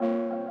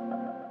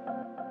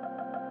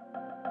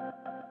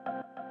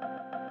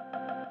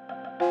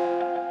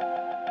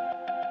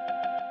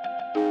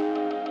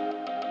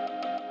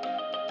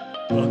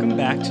Welcome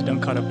back to Don't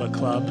Cut a Book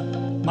Club.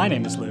 My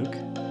name is Luke.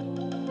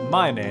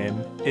 My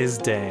name is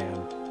Dan.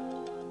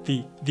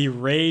 The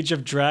rage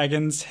of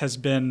dragons has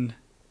been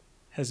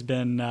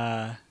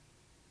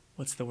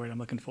what's the word I'm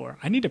looking for?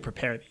 I need to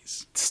prepare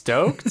these.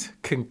 Stoked?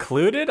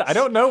 Concluded? I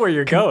don't know where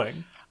you're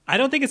going. I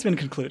don't think it's been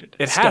concluded.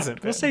 It Stoked.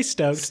 hasn't been. We'll say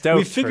stoked. Stoked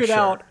we figured for sure.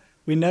 out.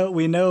 We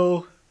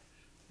know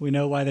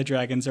why the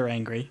dragons are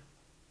angry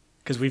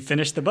because we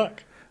finished the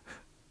book.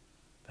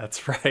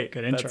 That's right.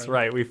 Good intro. That's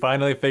right. We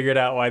finally figured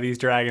out why these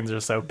dragons are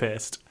so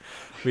pissed.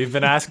 We've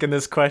been asking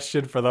this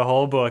question for the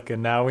whole book,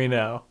 and now we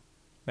know.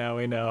 Now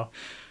we know.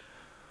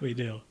 We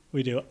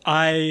do.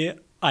 I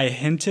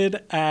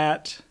hinted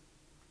at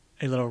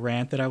a little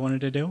rant that I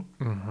wanted to do.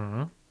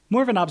 Mm-hmm.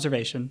 More of an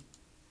observation.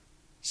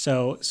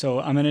 So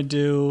I'm gonna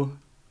do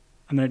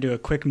a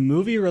quick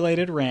movie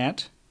related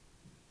rant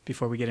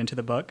before we get into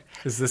the book.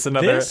 Is this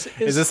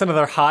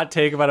another hot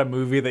take about a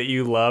movie that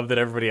you love that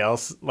everybody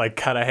else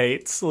kind of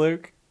hates,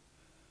 Luke?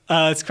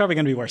 It's probably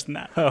gonna be worse than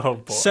that. Oh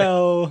boy.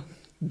 So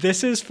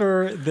this is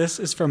for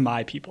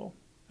my people.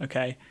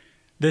 Okay,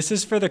 this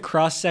is for the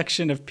cross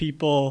section of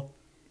people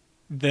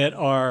that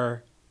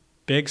are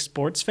big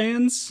sports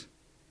fans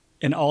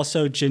and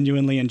also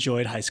genuinely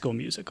enjoyed High School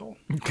Musical.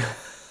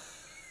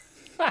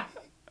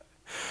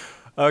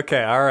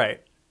 Okay, all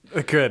right.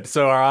 Good.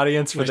 So our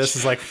audience for this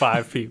is like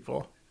 5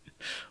 people.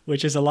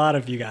 Which is a lot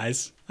of you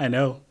guys, I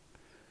know.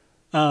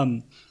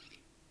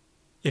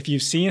 If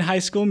you've seen High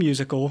School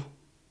Musical,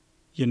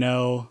 you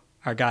know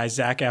our guy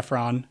Zac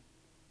Efron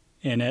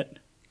in it,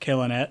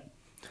 killing it.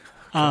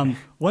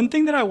 One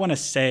thing that I want to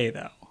say,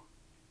 though,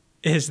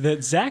 is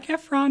that Zac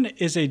Efron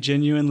is a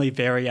genuinely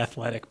very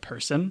athletic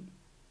person,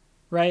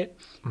 right?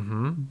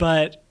 Mm-hmm.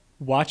 But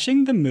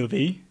watching the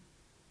movie,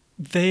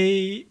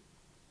 he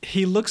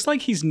looks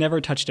like he's never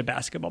touched a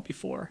basketball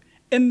before.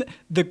 And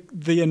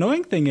the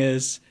annoying thing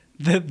is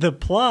that the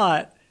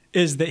plot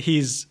is that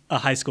he's a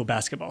high school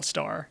basketball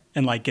star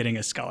and getting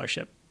a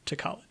scholarship to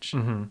college.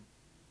 Mm-hmm.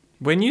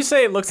 When you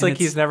say it looks like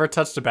he's never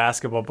touched a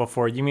basketball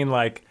before, you mean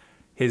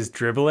his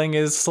dribbling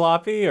is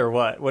sloppy or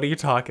what? What are you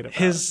talking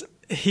about?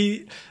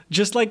 He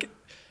just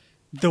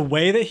the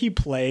way that he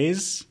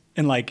plays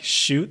and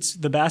shoots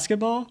the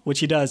basketball, which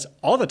he does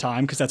all the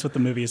time because that's what the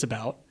movie is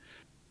about,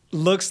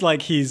 looks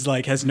like he's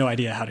has no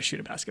idea how to shoot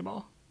a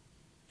basketball.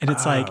 And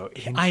it's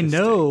I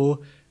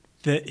know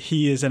that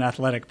he is an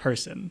athletic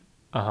person.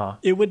 Uh-huh.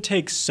 It would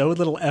take so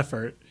little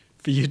effort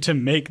for you to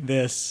make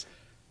this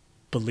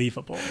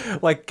believable.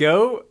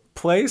 Go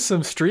play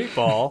some street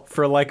ball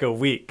for a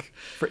week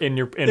in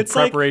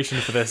preparation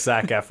for this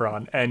Zac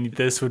Efron, and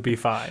this would be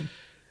fine.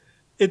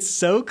 It's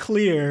so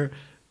clear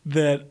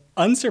that,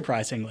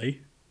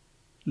 unsurprisingly,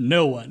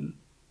 no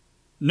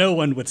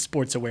one with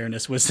sports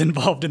awareness was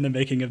involved in the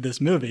making of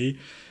this movie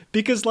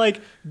because,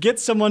 get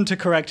someone to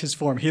correct his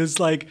form. He was,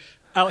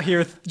 out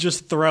here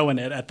just throwing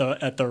it at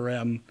the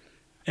rim,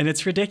 and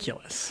it's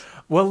ridiculous.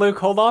 Well, Luke,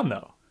 hold on,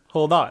 though.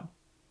 Hold on.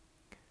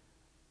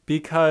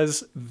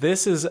 Because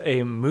this is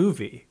a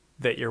movie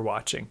that you're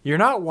watching. You're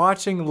not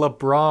watching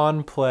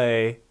LeBron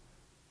play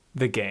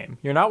the game.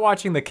 You're not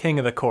watching the king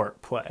of the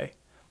court play.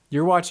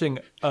 You're watching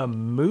a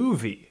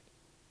movie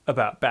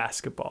about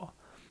basketball.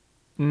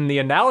 And the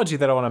analogy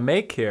that I want to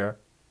make here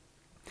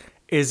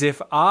is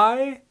if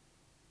I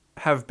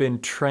have been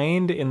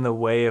trained in the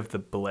way of the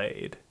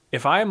blade,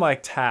 if I'm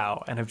like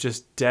Tao and have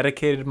just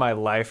dedicated my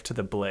life to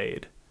the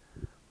blade,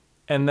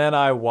 and then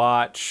I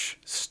watch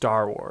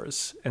Star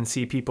Wars and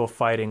see people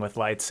fighting with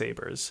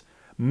lightsabers,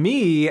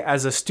 me,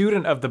 as a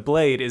student of the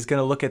blade, is going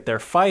to look at their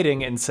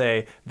fighting and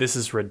say, this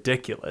is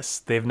ridiculous.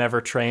 They've never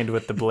trained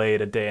with the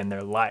blade a day in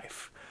their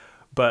life.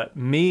 But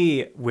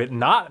me, with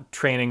not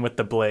training with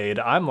the blade,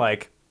 I'm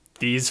like,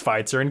 these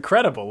fights are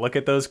incredible. Look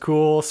at those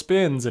cool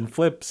spins and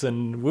flips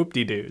and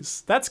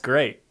whoop-de-doos. That's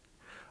great.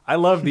 I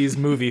love these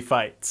movie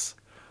fights.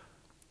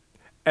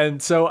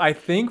 And so I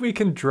think we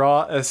can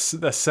draw a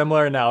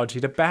similar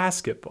analogy to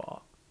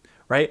basketball,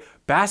 right?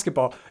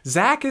 Basketball,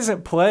 Zach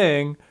isn't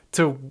playing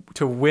to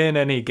win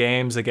any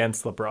games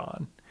against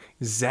LeBron.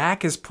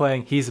 Zach is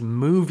playing, he's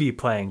movie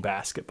playing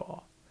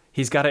basketball.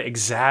 He's got to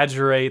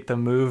exaggerate the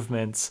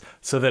movements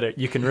so that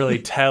you can really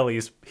tell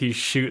he's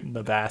shooting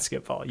the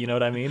basketball. You know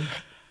what I mean?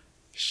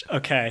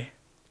 Okay.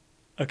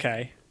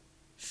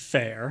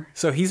 Fair.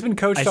 So he's been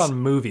coached on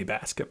movie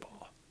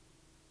basketball.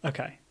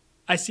 Okay.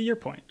 I see your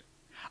point.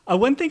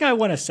 One thing I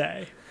want to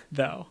say,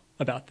 though,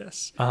 about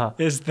this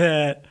is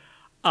that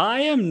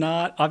I am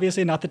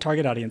obviously not the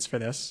target audience for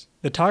this.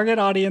 The target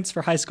audience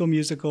for High School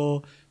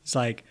Musical is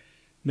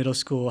middle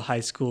school, high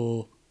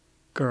school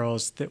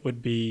girls that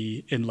would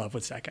be in love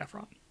with Zac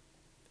Efron.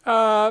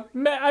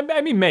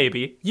 I mean,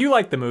 maybe. You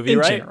like the movie,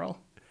 right? In general.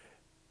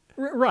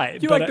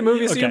 Right. You like the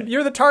movie, so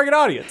you're the target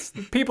audience.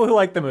 People who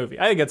like the movie.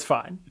 I think it's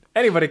fine.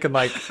 Anybody can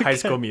like High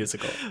School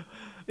Musical.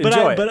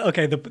 Enjoy it. But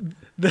okay,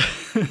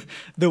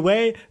 the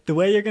way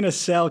you're gonna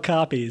sell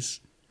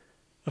copies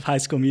of High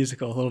School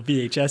Musical, little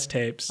VHS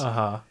tapes,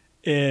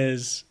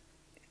 is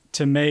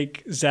to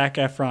make Zac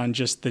Efron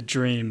just the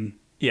dream.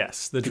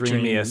 Yes, the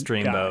dreamiest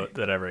dreamboat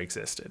that ever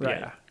existed. Right.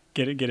 Yeah.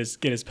 get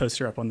his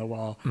poster up on the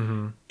wall.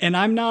 And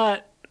I'm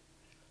not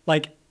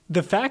like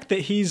the fact that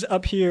he's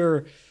up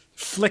here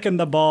flicking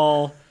the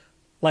ball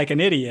like an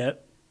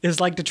idiot is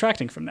like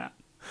detracting from that.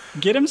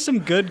 Get him some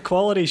good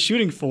quality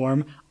shooting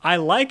form. I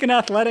like an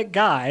athletic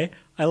guy.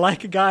 I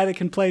like a guy that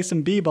can play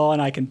some b-ball,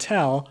 and I can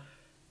tell.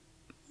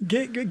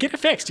 Get it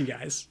fixed, you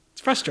guys.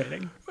 It's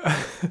frustrating.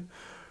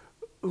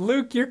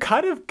 Luke, you're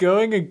kind of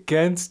going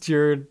against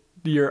your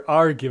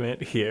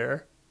argument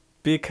here,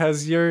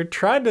 because you're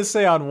trying to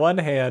say on one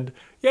hand,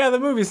 yeah, the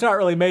movie's not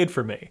really made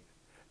for me.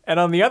 And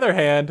on the other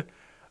hand,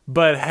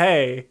 but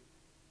hey,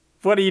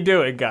 what are you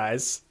doing,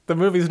 guys? The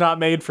movie's not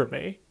made for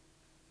me.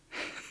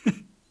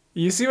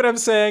 You see what I'm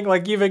saying?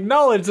 Like, you've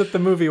acknowledged that the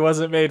movie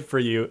wasn't made for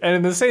you, and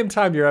at the same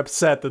time, you're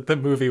upset that the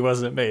movie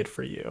wasn't made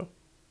for you.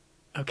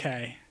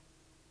 Okay.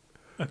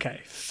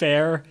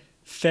 Fair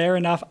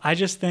enough. I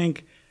just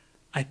think,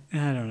 I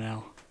don't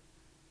know.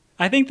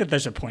 I think that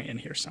there's a point in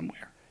here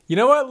somewhere. You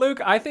know what, Luke?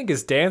 I think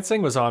his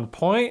dancing was on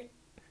point.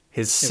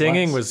 His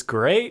singing was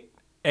great.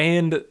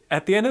 And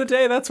at the end of the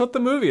day, that's what the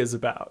movie is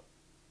about.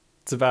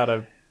 It's about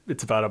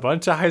a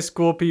bunch of high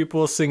school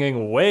people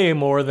singing way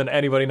more than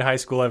anybody in high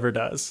school ever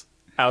does,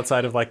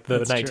 outside of like the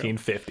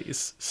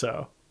 1950s.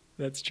 So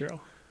that's true.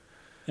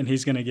 And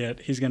he's gonna get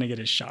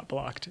his shot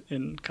blocked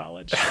in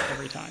college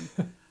every time.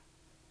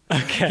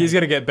 Okay. He's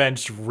gonna get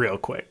benched real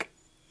quick.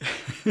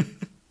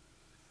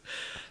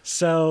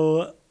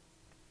 So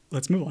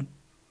let's move on.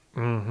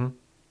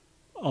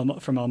 Mm-hmm.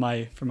 From all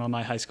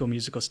my High School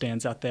Musical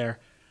stands out there.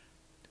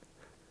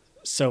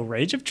 So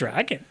Rage of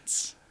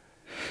Dragons.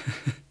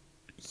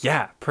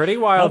 Yeah, pretty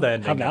wild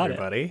ending, how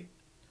everybody.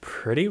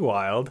 Pretty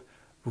wild.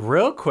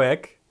 Real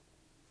quick,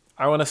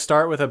 I want to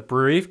start with a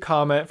brief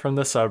comment from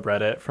the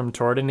subreddit from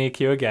Torden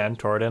EQ again.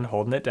 Torden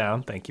holding it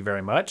down. Thank you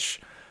very much.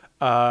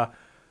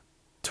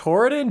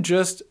 Torden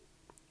just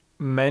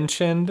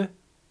mentioned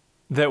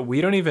that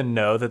we don't even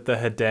know that the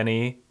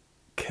Hedeni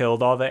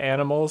killed all the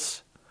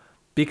animals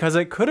because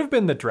it could have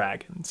been the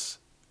dragons,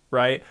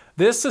 right?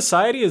 This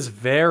society is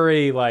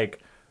very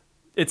like,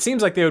 it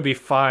seems like they would be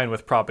fine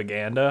with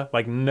propaganda,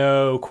 like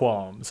no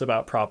qualms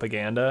about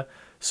propaganda.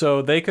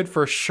 So they could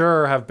for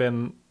sure have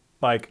been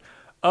like,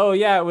 oh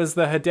yeah, it was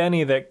the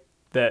Hedeni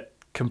that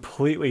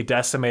completely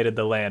decimated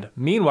the land.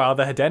 Meanwhile,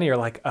 the Hedeni are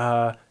like,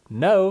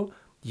 no,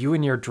 you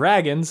and your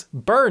dragons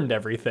burned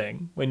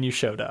everything when you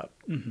showed up.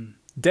 Mm-hmm.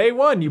 Day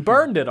one, you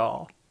burned it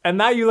all. And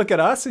now you look at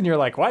us and you're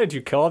like, why did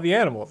you kill all the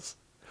animals?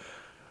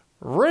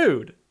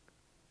 Rude.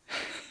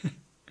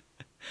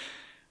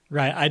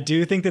 Right. I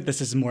do think that this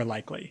is more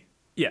likely.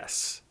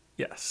 Yes,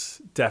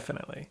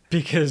 definitely.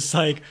 Because,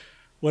 like,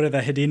 what are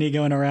the Hedeni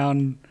going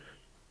around,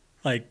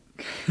 like,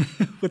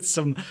 with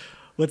some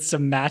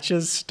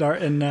matches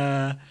starting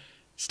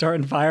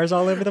fires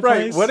all over the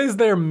place? Right. What is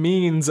their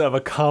means of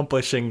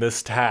accomplishing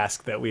this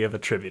task that we have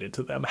attributed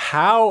to them?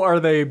 How are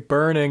they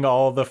burning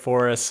all the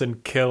forests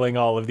and killing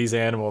all of these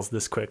animals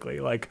this quickly?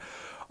 Like,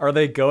 are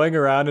they going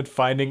around and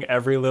finding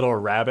every little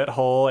rabbit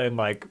hole and,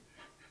 like,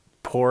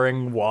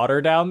 pouring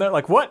water down there?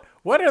 Like, what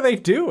are they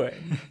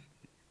doing?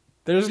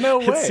 There's no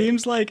way.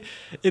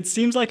 It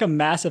seems like a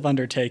massive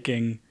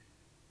undertaking.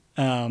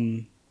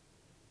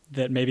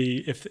 That maybe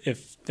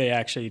if they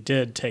actually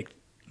did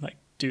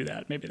do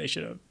that, maybe they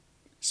should have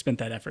spent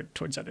that effort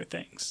towards other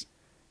things.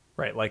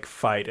 Right, like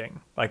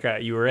fighting. Like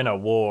you were in a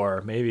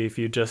war. Maybe if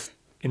you just,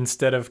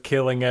 instead of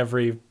killing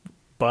every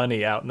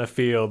bunny out in the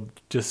field,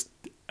 just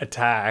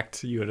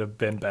attacked, you would have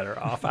been better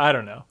off. I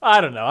don't know.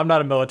 I'm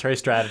not a military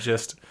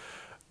strategist.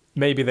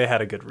 Maybe they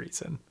had a good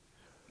reason.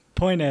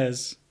 Point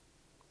is,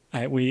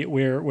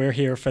 we're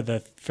here for the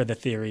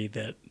theory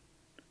that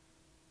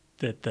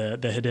the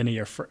Hedeni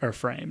are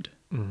framed.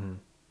 Mm-hmm.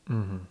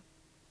 Mm-hmm.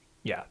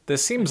 Yeah,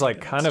 this seems like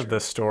kind of the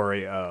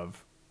story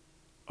of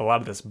a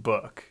lot of this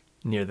book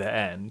near the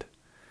end.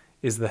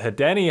 Is the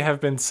Hedeni have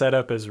been set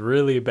up as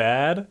really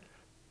bad,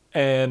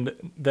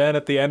 and then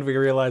at the end we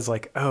realize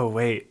like, oh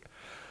wait,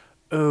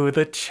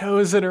 the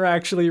Chosen are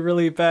actually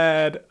really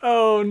bad.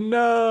 Oh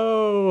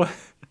no.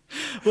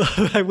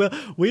 Well,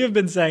 we have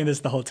been saying this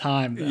the whole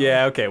time, though.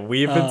 Yeah, okay,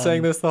 we've been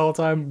saying this the whole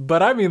time,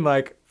 but I mean,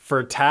 like,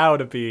 for Tao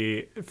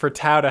to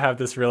have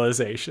this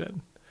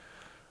realization,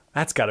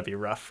 that's got to be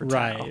rough for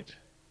Tao. Right.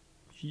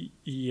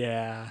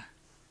 Yeah.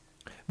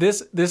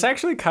 This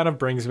actually kind of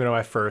brings me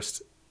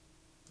to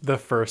the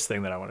first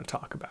thing that I want to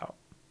talk about.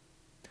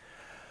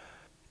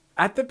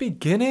 At the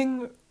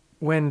beginning,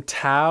 when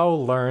Tao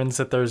learns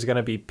that there's going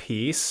to be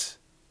peace,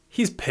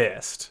 he's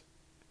pissed.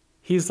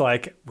 He's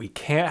like, we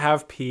can't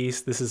have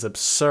peace. This is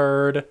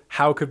absurd.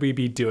 How could we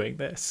be doing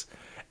this?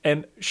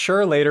 And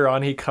sure, later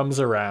on, he comes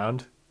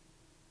around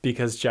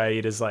because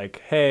Jaid is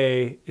like,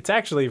 hey, it's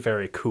actually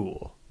very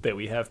cool that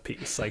we have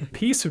peace. Like,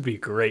 peace would be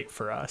great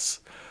for us.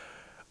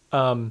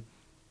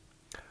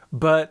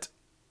 But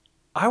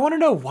I want to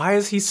know, why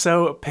is he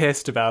so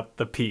pissed about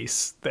the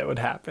peace that would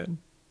happen?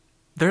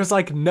 There's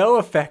like no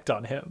effect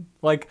on him.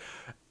 Like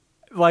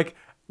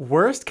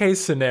worst case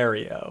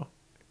scenario,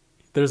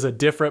 there's a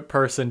different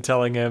person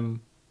telling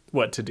him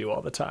what to do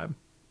all the time.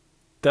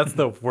 That's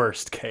the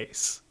worst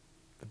case.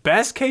 The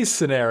best case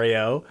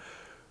scenario,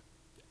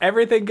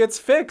 everything gets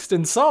fixed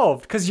and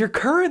solved because your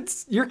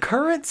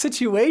current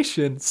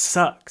situation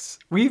sucks.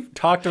 We've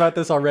talked about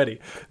this already.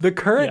 The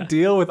current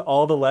deal with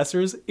all the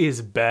lessers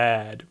is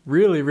bad.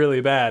 Really,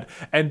 really bad.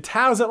 And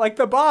Tao's at like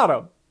the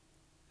bottom.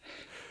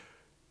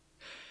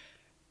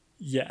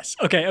 Yes.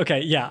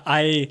 Okay. Yeah.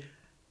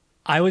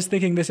 I was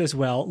thinking this as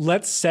well.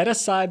 Let's set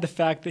aside the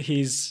fact that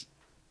he's,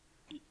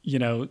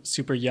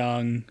 super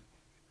young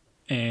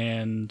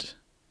and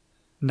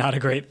not a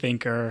great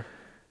thinker.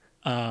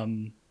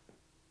 And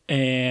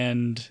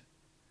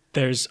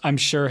there's, I'm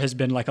sure, has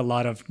been like a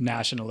lot of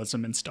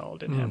nationalism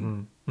installed in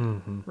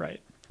him.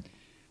 Right.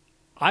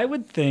 I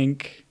would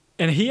think,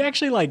 and he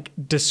actually like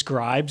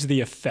describes the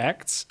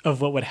effects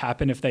of what would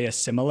happen if they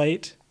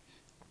assimilate.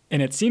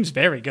 And it seems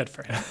very good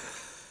for him.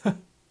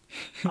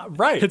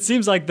 Right. It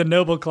seems like the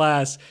noble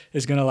class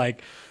is going to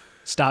like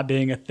stop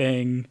being a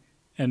thing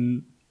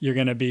and you're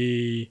going to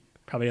be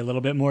probably a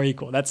little bit more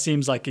equal. That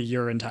seems like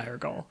your entire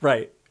goal.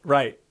 Right.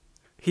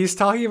 He's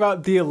talking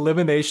about the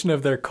elimination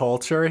of their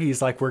culture.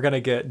 He's like, we're going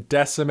to get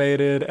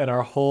decimated and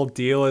our whole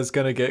deal is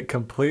going to get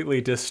completely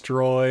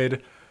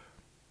destroyed.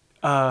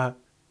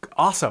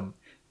 Awesome.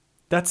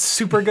 That's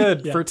super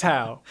good for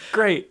Tao.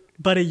 Great.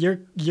 But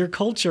your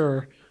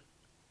culture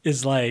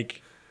is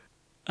like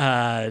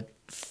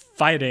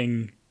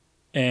fighting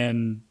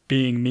and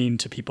being mean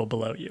to people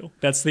below you.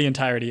 That's the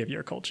entirety of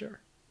your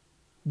culture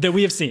that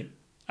we have seen,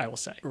 I will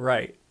say.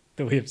 Right.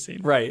 That we have seen.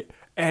 Right.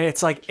 And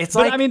it's like,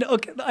 I mean,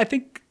 okay, I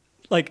think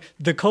like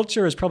the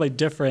culture is probably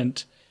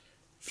different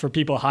for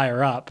people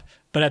higher up,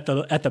 but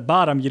at the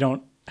bottom, you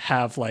don't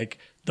have like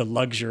the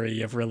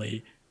luxury of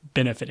really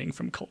benefiting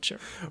from culture.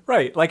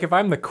 Right. Like if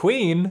I'm the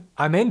queen,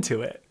 I'm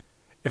into it.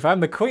 If I'm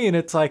the queen,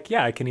 it's like,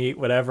 yeah, I can eat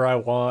whatever I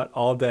want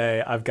all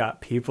day. I've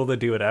got people to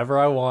do whatever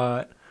I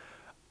want.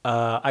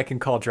 I can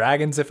call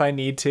dragons if I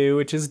need to,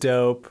 which is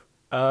dope.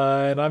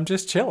 And I'm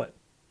just chilling.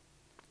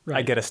 Right.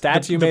 I get a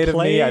statue made of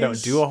me. I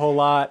don't do a whole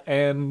lot,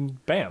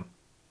 and bam.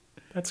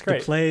 That's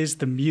great. The plays,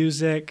 the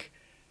music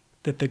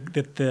that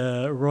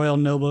the royal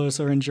nobles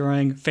are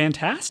enjoying,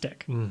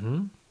 fantastic.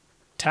 Mm-hmm.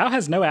 Tao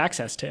has no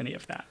access to any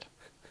of that.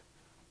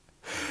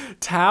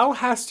 Tao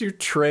has to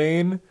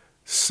train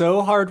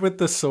so hard with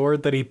the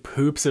sword that he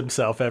poops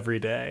himself every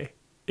day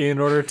in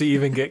order to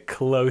even get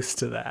close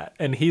to that.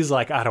 And he's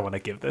like, I don't want to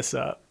give this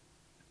up.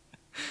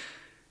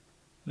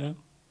 No.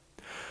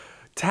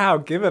 Tao,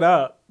 give it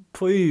up.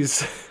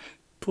 Please.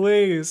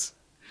 Please.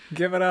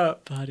 Give it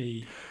up.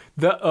 Buddy.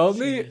 The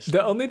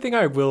only thing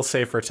I will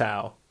say for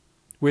Tao,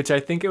 which I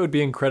think it would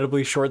be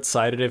incredibly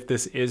short-sighted if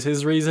this is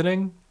his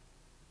reasoning,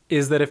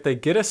 is that if they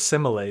get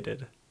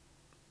assimilated,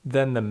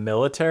 then the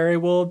military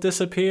will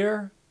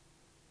disappear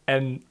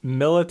and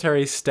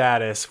military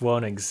status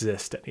won't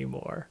exist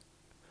anymore.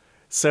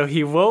 So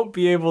he won't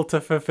be able to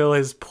fulfill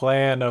his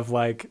plan of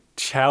like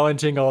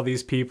challenging all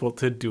these people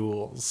to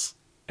duels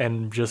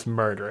and just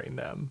murdering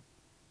them.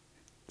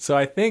 So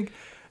I think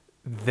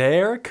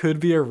there could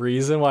be a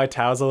reason why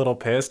Tao's a little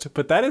pissed,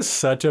 but that is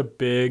such a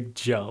big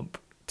jump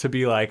to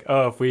be like,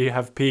 oh, if we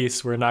have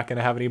peace, we're not going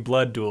to have any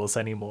blood duels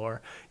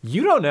anymore.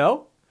 You don't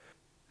know.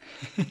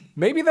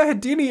 Maybe the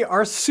Hedini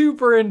are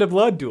super into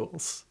blood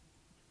duels.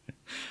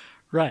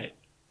 Right.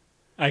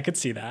 I could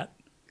see that.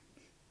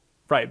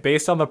 Right.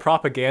 Based on the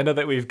propaganda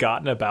that we've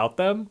gotten about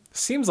them,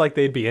 seems like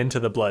they'd be into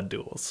the blood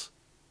duels.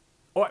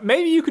 Or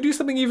maybe you could do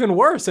something even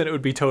worse and it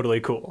would be totally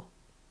cool.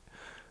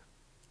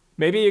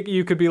 Maybe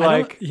you could be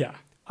like,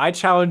 I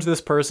challenge this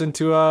person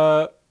to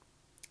a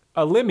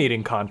limb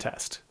eating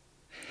contest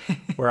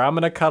where I'm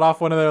going to cut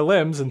off one of their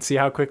limbs and see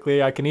how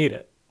quickly I can eat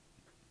it.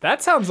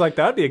 That sounds like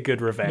that'd be a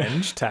good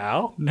revenge,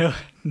 Tao.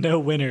 No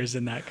winners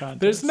in that contest.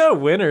 There's no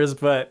winners,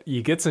 but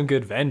you get some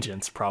good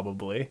vengeance,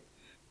 probably.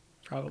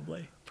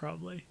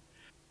 Probably.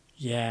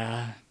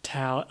 Yeah,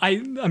 Tao. I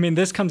mean,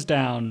 this comes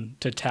down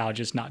to Tao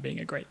just not being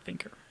a great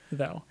thinker,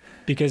 though,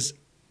 because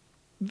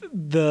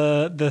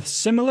the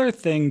similar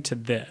thing to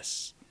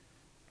this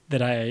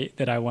that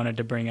I wanted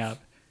to bring up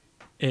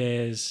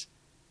is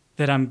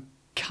that I'm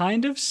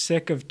kind of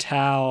sick of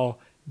Tao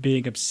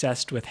being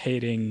obsessed with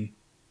hating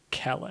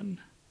Kellen.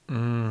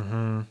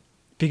 Mm-hmm.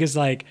 Because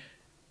like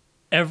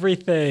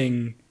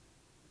everything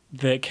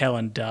that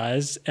Kellen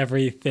does,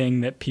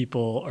 everything that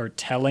people are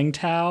telling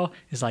Tao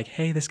is like,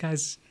 hey, this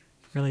guy's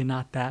really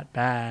not that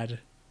bad.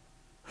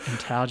 And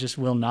Tao just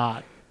will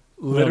not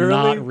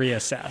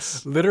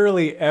reassess.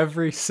 Literally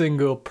every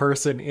single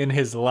person in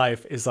his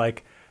life is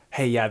like,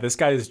 hey, yeah, this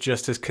guy is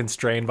just as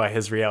constrained by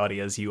his reality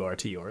as you are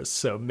to yours.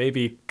 So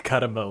maybe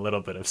cut him a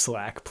little bit of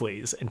slack,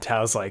 please. And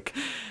Tao's like,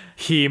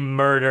 he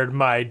murdered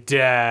my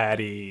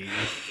daddy.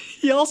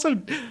 He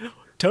also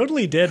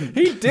totally didn't.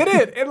 He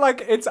didn't. And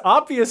like, it's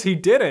obvious he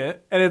didn't.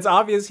 And it's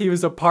obvious he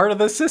was a part of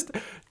the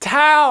system.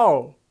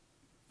 Tao,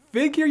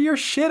 figure your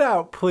shit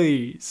out,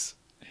 please.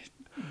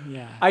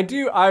 Yeah. I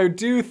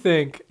do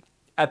think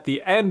at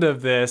the end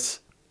of this,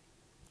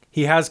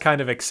 he has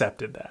kind of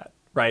accepted that,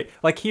 right?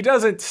 Like he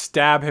doesn't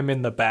stab him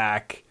in the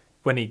back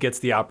when he gets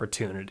the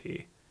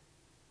opportunity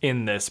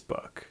in this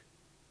book.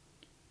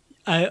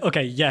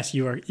 Okay, yes,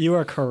 you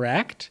are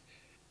correct.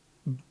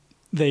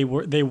 They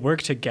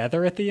work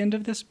together at the end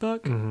of this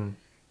book,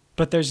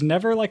 but there's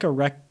never like a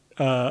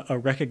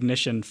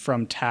recognition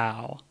from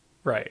Tao,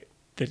 right,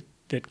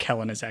 that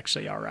Kellen is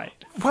actually all right.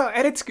 Well,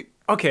 and it's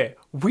okay.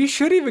 We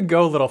should even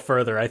go a little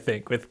further, I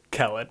think, with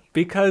Kellen,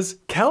 because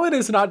Kellen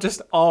is not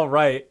just all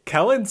right.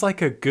 Kellen's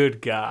like a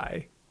good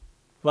guy.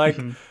 Like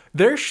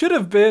there should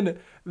have been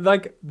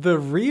like the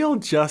real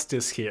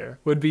justice here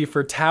would be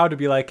for Tao to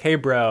be like, "Hey,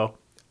 bro,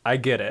 I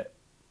get it.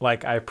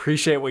 Like I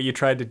appreciate what you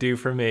tried to do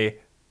for me.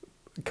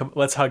 Come,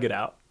 let's hug it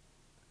out."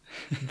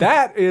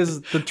 That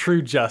is the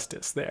true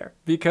justice there,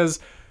 because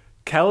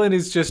Kellen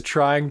is just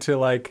trying to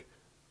like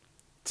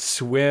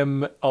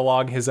swim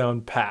along his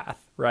own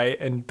path, right?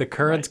 And the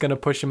current's going to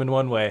push him in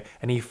one way,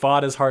 and he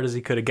fought as hard as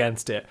he could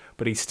against it,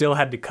 but he still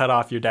had to cut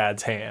off your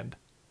dad's hand.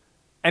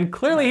 And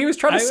clearly he was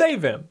trying to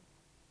save him.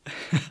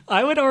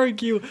 I would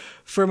argue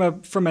from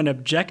an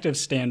objective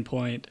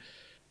standpoint,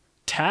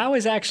 Tao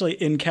is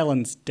actually in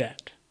Kellen's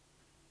debt.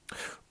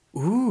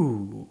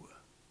 Ooh,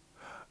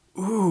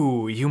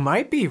 you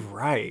might be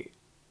right.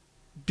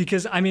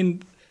 Because I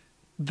mean,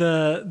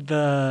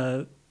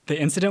 the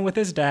incident with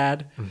his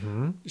dad,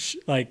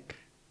 like,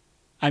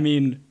 I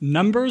mean,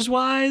 numbers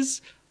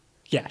wise,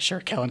 yeah,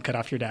 sure, Kellen cut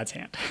off your dad's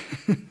hand.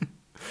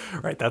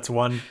 Right, that's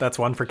one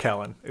for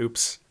Kellen.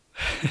 Oops.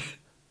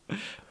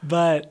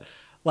 But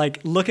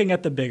like looking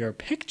at the bigger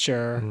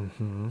picture,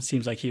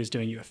 seems like he was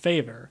doing you a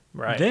favor.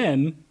 Right.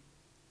 Then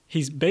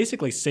he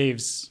basically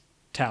saves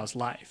Tao's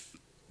life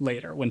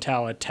later when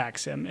Tao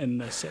attacks him in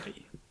the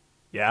city.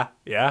 Yeah.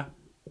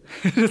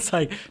 It's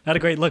like not a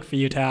great look for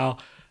you, Tao.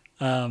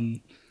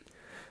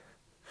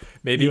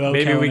 Maybe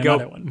we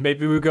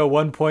go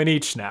 1 point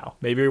each now.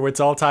 Maybe it's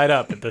all tied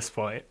up at this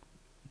point.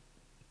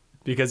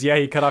 Because yeah,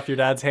 he cut off your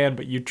dad's hand,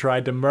 but you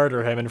tried to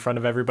murder him in front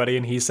of everybody,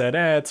 and he said,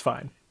 it's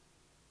fine.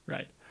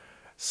 Right.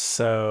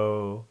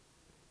 So,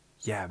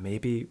 yeah,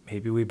 maybe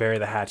we bury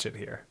the hatchet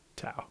here,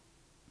 Tao.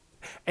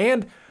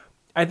 And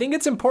I think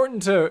it's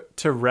important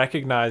to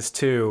recognize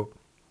too,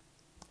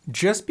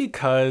 just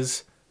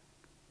because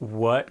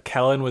what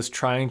Kellen was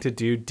trying to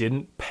do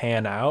didn't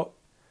pan out,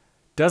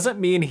 doesn't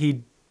mean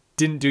he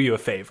didn't do you a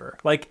favor.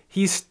 Like,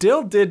 he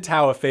still did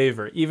Tao a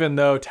favor, even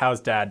though Tao's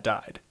dad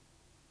died.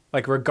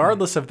 Like,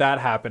 regardless of that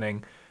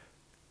happening,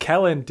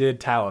 Kellen did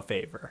Tao a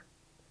favor.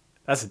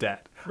 That's a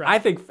debt. Right.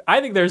 I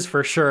think there's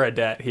for sure a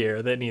debt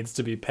here that needs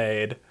to be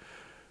paid.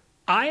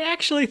 I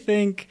actually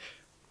think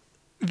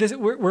this.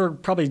 We're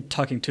probably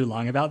talking too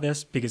long about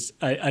this because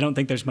I don't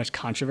think there's much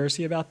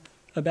controversy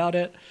about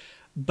it.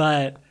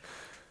 But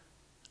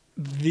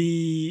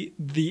the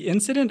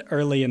incident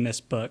early in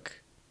this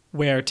book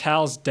where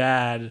Tao's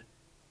dad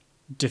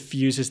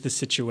diffuses the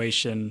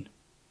situation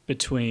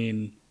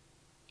between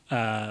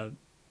Lacan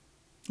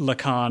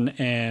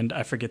and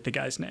I forget the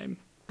guy's name,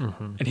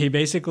 and he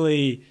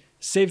basically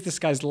saves this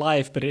guy's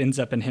life, but it ends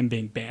up in him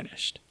being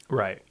banished.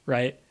 Right.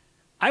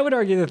 I would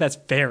argue that that's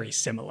very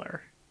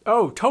similar.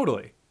 Oh,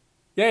 totally.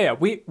 Yeah.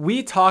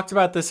 We talked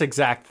about this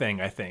exact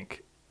thing, I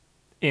think,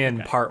 in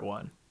part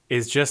 1.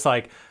 Is just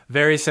like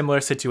very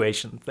similar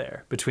situations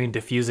there between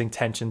diffusing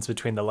tensions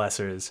between the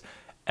lessers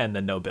and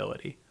the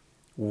nobility,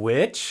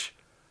 which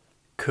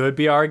could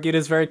be argued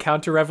as very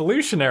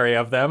counter-revolutionary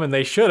of them, and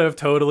they should have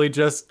totally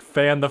just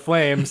fanned the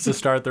flames to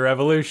start the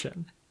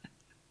revolution.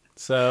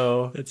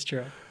 So that's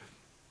true.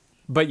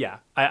 But yeah,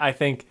 I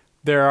think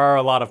there are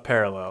a lot of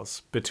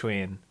parallels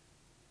between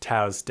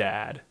Tao's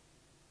dad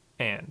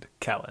and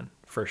Kellen,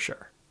 for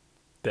sure,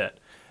 that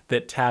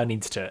Tao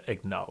needs to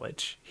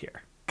acknowledge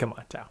here. Come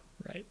on, Tao.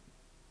 Right.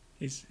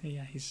 He's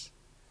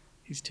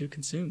too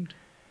consumed.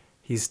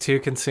 He's too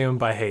consumed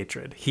by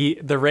hatred.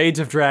 The rage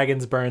of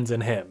dragons burns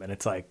in him, and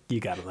it's like, you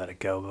gotta let it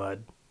go,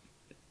 bud.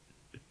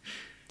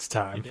 It's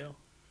time. You do.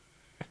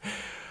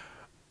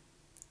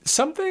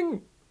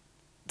 Something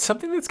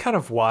that's kind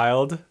of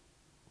wild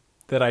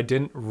that I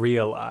didn't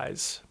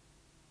realize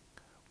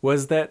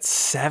was that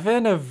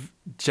 7 of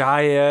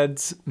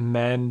Jayed's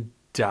men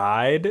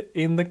died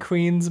in the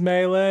Queen's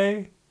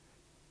melee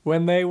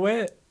when they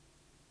went,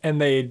 and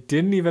they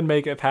didn't even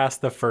make it past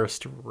the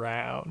first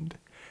round.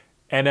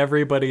 And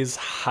everybody's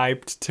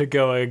hyped to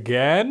go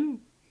again.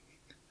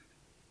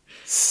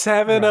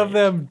 7 of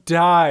them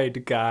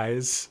died,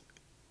 guys.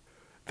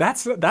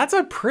 That's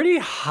a pretty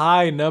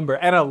high number.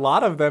 And a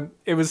lot of them,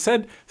 it was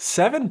said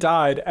 7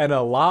 died and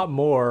a lot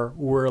more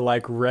were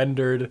like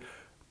rendered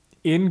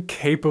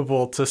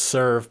incapable to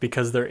serve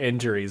because their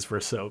injuries were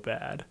so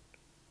bad.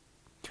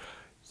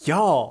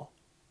 Y'all,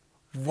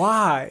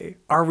 why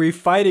are we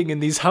fighting in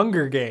these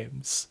Hunger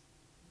Games?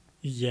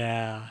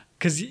 Yeah,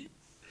 because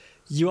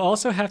you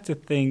also have to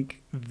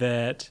think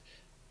that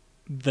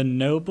the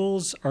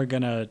nobles are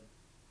going to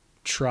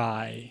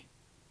try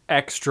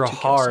extra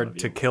hard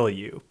to kill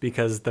you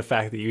because the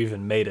fact that you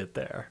even made it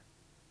there.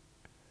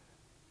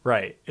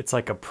 Right. It's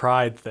like a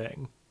pride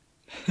thing.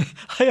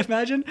 I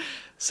imagine.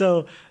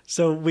 So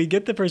we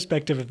get the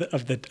perspective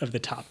of the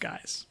top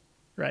guys,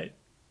 right?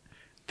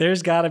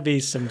 There's got to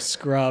be some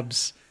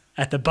scrubs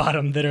at the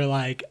bottom that are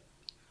like,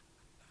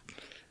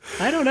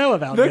 I don't know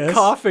about The this.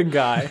 coughing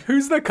guy.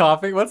 Who's the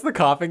coughing? What's the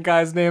coughing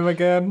guy's name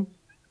again?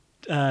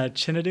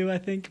 Chinadu, I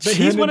think. But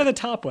he's one of the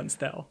top ones,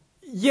 though.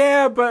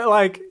 Yeah, but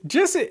like,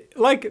 just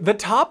like the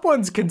top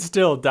ones can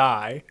still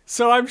die.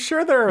 So I'm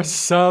sure there are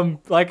some,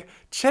 like,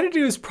 Chinadu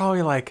is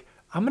probably like,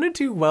 I'm going to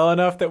do well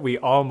enough that we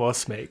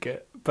almost make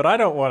it, but I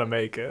don't want to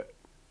make it.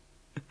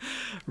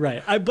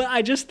 Right. But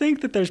I just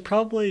think that there's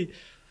probably,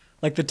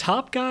 like, the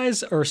top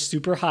guys are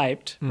super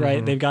hyped,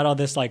 right? They've got all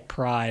this, like,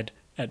 pride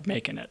at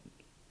making it.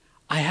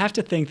 I have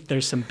to think that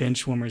there's some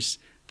bench warmers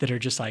that are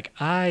just like,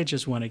 I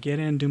just want to get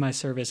in, do my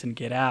service, and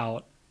get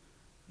out.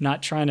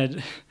 Not trying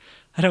to,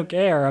 I don't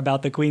care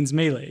about the Queen's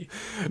melee.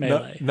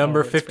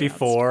 Number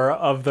 54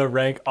 of the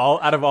rank,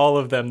 out of all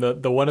of them,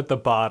 the one at the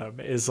bottom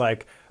is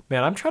like,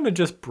 man, I'm trying to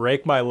just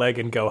break my leg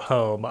and go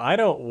home. I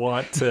don't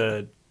want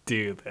to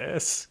do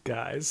this,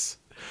 guys.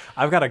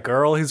 I've got a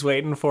girl who's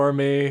waiting for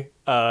me.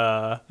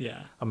 I'm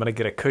going to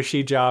get a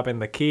cushy job in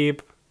the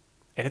keep,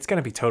 and it's going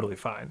to be totally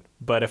fine.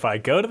 But if I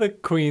go to the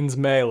Queen's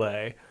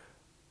melee,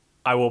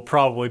 I will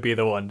probably be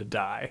the one to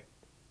die,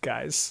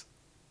 guys.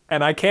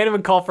 And I can't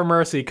even call for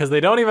mercy because they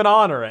don't even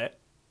honor it.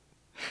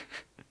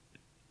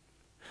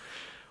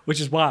 Which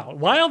is wild.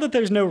 Wild that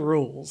there's no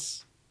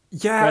rules.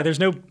 Yeah.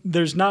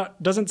 Right?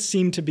 Doesn't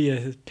seem to be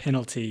a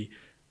penalty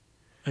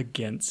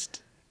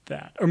against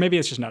that. Or maybe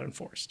it's just not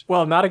enforced.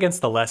 Well, not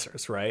against the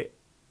lessers, right?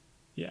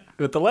 Yeah.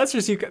 With the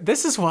lessers,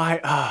 this is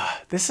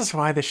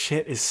why the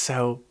shit is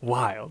so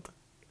wild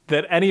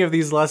that any of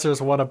these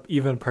lessers want to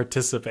even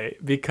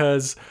participate,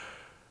 because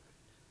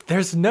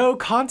there's no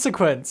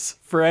consequence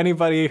for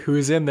anybody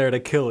who's in there to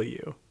kill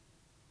you.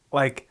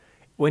 Like,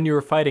 when you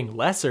were fighting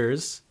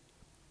lessers,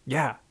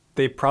 yeah,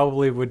 they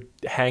probably would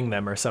hang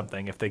them or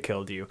something if they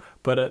killed you.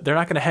 But they're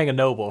not going to hang a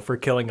noble for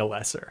killing a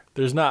lesser.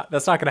 That's not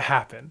going to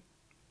happen,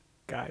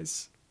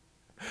 guys.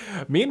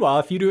 Meanwhile,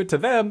 if you do it to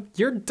them,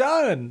 you're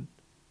done.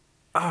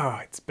 Oh,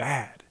 it's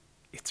bad.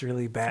 It's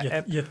really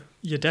bad.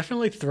 You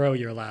definitely throw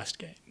your last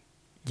game.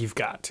 You've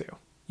got to.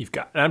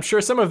 And I'm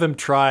sure some of them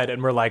tried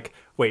and were like,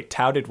 wait,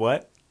 Tao did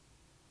what?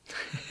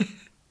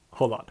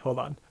 Hold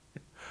on.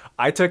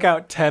 I took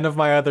out 10 of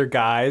my other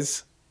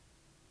guys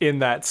in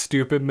that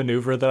stupid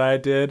maneuver that I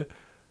did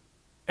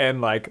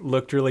and like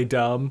looked really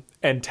dumb,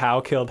 and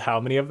Tao killed how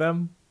many of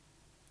them?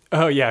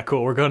 Oh yeah,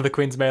 cool. We're going to the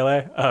Queen's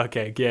melee? Oh,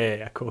 okay.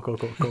 Yeah. Cool.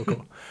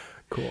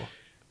 Cool.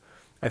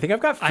 I think I've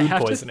got food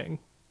poisoning.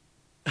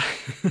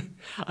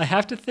 I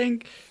have to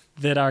think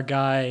that our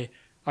guy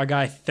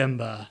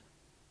Themba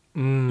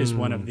is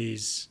one of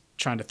these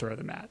trying to throw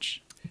the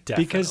match.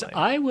 Definitely. Because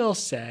I will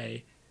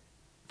say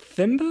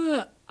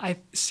Themba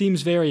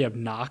seems very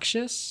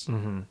obnoxious,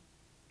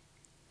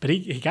 but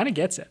he kind of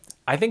gets it.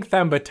 I think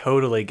Themba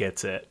totally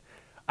gets it.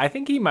 I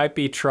think he might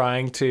be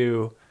trying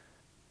to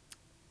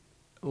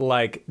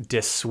like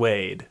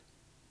dissuade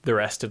the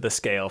rest of the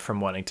scale from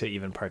wanting to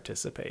even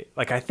participate.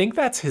 Like, I think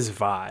that's his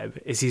vibe,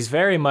 is he's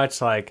very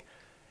much like,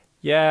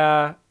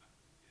 yeah,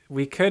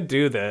 we could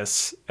do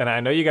this, and I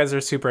know you guys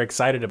are super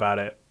excited about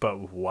it,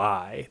 but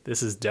why?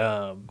 This is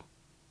dumb.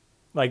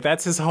 Like,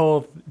 that's his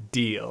whole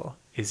deal,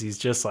 is he's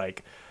just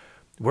like,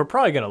 we're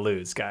probably going to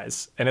lose,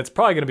 guys, and it's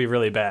probably going to be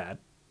really bad.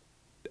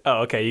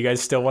 Oh, okay, you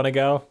guys still want to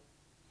go?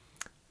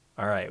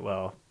 All right,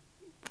 well,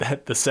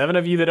 the 7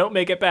 of you that don't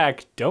make it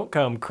back, don't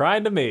come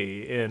crying to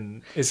me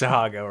in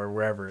Issahaga or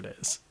wherever it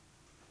is.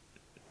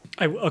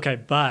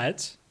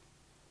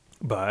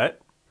 But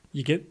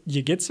you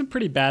get some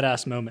pretty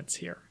badass moments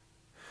here.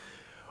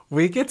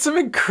 We get some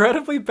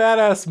incredibly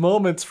badass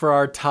moments for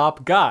our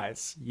top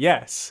guys,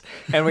 yes.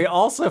 And we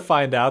also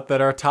find out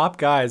that our top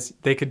guys,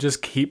 they could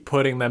just keep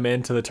putting them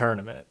into the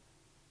tournament,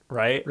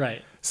 right?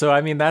 Right. So,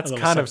 I mean, that's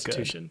kind of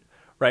good.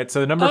 Right,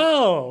 so the number...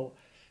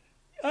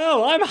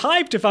 Oh, I'm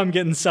hyped if I'm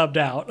getting subbed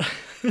out.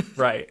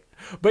 Right.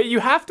 But you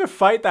have to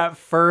fight that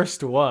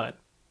first one.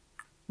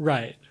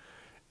 Right.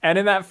 And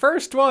in that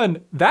first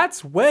one,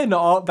 that's when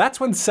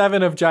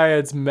 7 of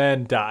Jayad's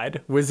men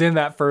died, was in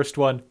that first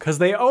one, because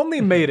they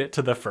only made it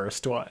to the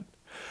first one.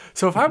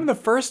 So if I'm the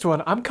first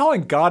one, I'm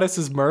calling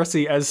Goddess's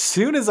Mercy as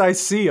soon as I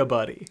see a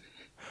buddy.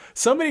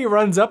 Somebody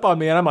runs up on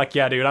me and I'm like,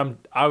 yeah, dude,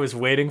 I was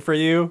waiting for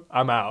you.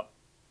 I'm out.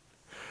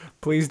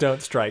 Please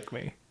don't strike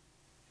me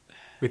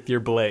with your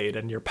blade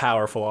and your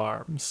powerful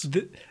arms.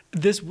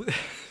 This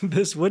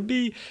would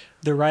be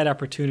the right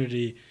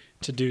opportunity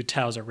to do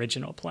Tao's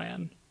original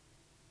plan,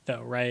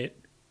 though, right?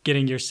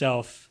 Getting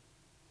yourself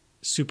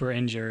super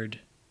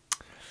injured.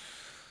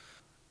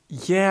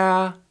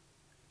 Yeah.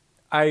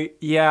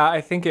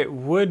 I think it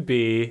would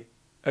be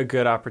a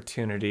good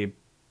opportunity,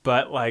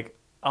 but like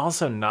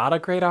also not a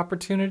great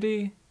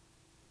opportunity,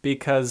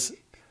 because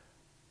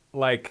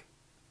like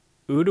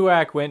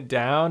Uduak went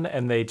down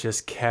and they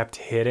just kept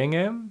hitting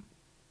him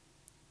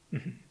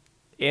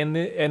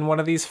in one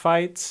of these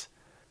fights.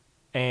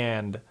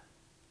 And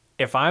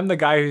if I'm the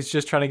guy who's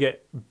just trying to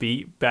get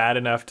beat bad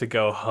enough to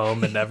go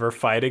home and never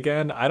fight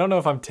again, I don't know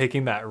if I'm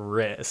taking that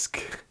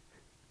risk.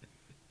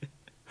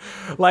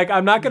 Like,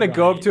 I'm not going to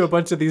go up to a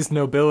bunch of these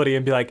nobility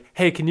and be like,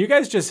 hey, can you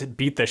guys just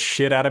beat the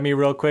shit out of me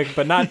real quick,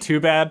 but not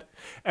too bad?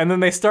 And then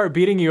they start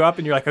beating you up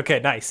and you're like, okay,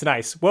 nice.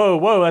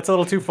 Whoa, that's a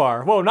little too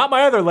far. Whoa, not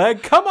my other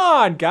leg. Come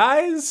on,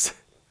 guys.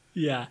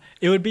 Yeah.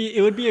 It would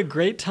be a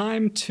great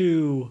time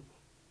to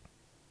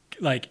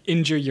like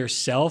injure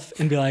yourself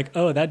and be like,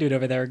 oh, that dude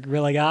over there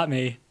really got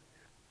me.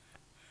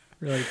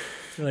 Really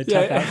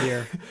tough out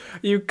here.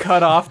 You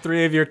cut off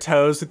 3 of your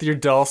toes with your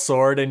dull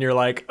sword and you're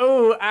like,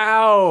 oh,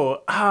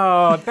 ow.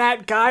 Oh,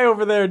 that guy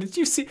over there. Did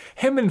you see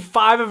him and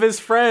 5 of his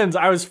friends?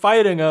 I was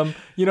fighting them.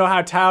 You know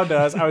how Tao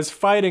does. I was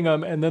fighting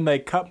them and then they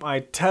cut my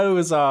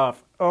toes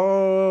off.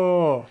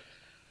 Oh.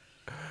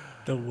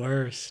 The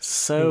worst.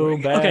 So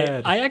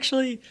bad.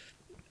 Okay,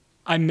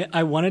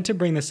 I wanted to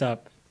bring this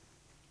up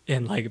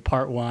in like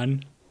part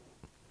 1,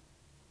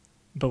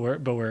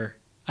 but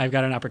I've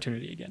got an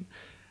opportunity again.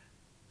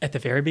 At the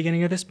very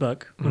beginning of this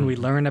book, when we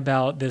learn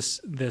about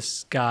this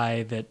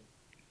guy that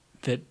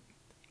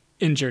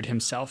injured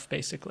himself,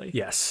 basically.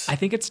 Yes. I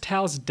think it's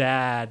Tao's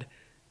dad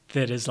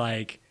that is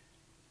like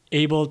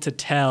able to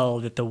tell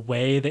that the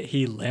way that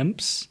he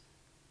limps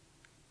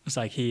is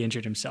like he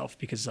injured himself,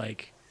 because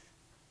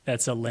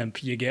that's a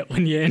limp you get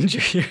when you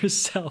injure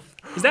yourself.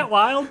 Is that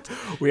wild?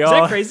 Is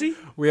that crazy?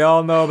 We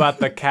all know about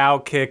the cow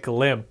kick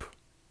limp.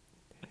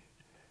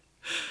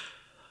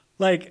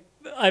 Like,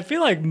 I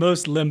feel like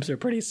most limps are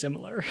pretty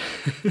similar.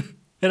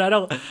 And I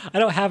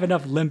don't have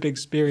enough limp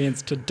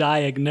experience to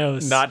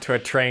diagnose. Not to a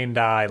trained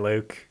eye,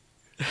 Luke.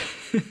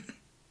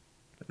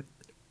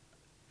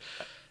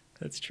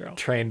 That's true.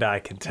 Trained eye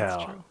can tell.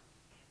 That's true.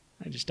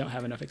 I just don't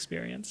have enough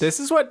experience. This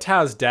is what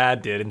Tao's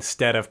dad did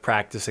instead of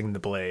practicing the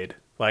blade,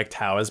 like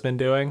Tao has been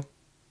doing.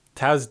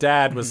 Tao's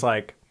dad was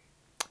like,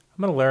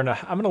 I'm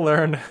gonna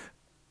learn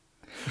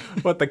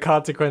what the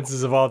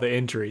consequences of all the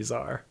injuries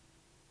are.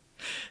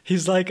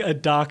 He's like a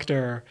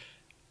doctor,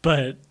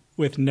 but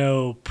with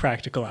no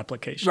practical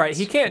applications. Right,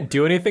 he can't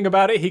do anything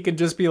about it. He can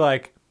just be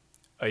like,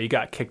 oh, you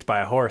got kicked by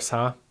a horse,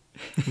 huh?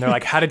 And they're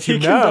like, how did you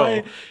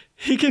know?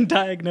 He can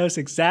diagnose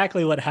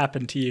exactly what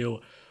happened to you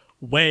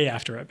way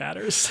after it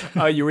matters.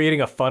 Oh, you were eating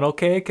a funnel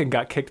cake and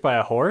got kicked by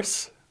a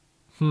horse?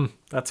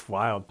 That's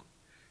wild.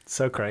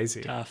 So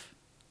crazy. Tough.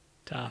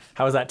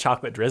 How was that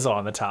chocolate drizzle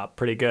on the top?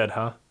 Pretty good,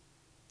 huh?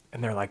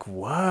 And they're like,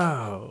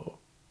 whoa.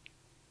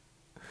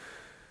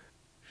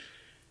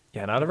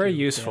 Yeah, not a very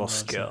useful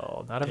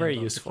skill. Not a very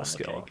useful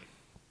skill.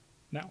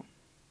 No.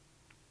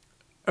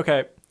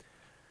 Okay.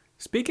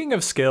 Speaking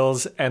of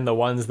skills and the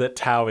ones that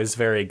Tao is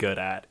very good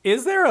at,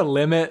 is there a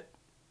limit?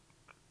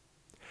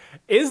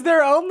 Is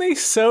there only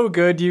so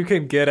good you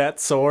can get at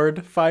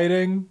sword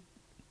fighting?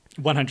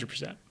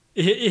 100%.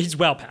 He's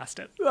well past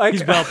it.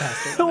 He's well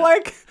past it.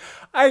 Like,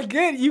 I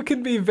get you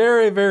can be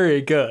very,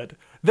 very good.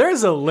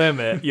 There's a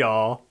limit,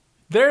 y'all.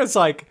 There's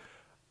like,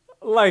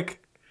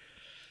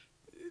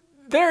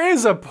 there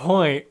is a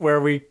point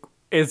where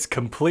it's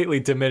completely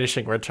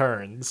diminishing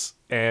returns,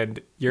 and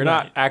you're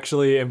not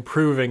actually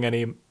improving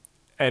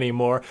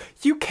anymore.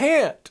 You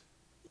can't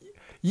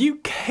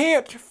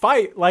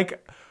fight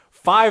like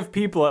 5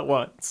 people at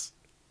once.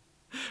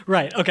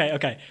 Right.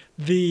 Okay.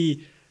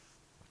 The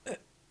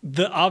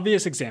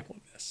obvious example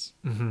of this,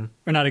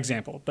 or not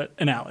example, but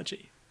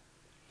analogy.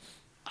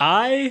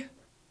 A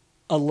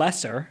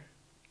lesser,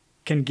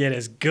 can get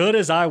as good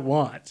as I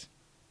want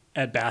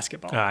at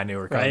basketball. I knew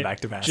we were coming back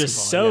to basketball.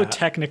 Just so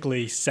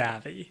technically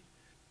savvy.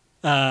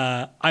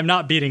 I'm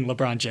not beating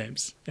LeBron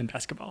James in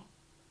basketball.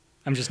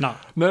 I'm just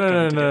not.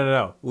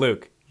 No.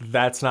 Luke,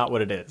 that's not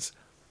what it is.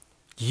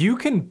 You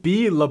can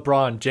be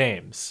LeBron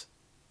James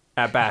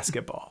at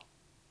basketball,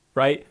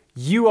 right?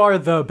 You are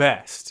the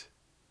best.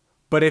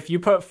 But if you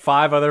put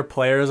 5 other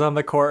players on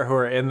the court who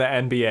are in the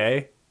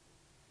NBA,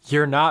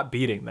 you're not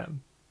beating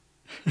them.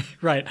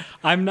 Right.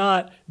 I'm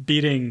not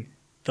beating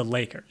the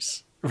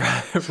Lakers.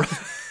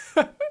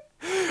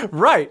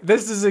 Right.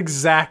 This is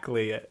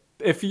exactly it.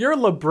 If you're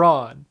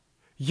LeBron,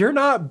 you're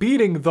not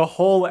beating the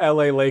whole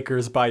LA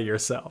Lakers by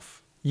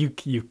yourself. You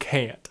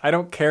can't. I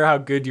don't care how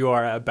good you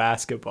are at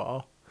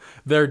basketball.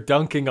 They're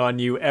dunking on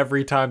you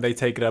every time they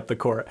take it up the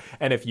court.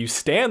 And if you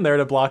stand there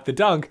to block the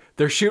dunk,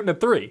 they're shooting a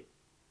 3.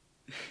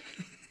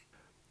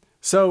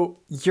 So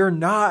you're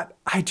not,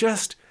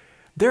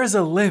 there's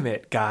a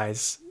limit,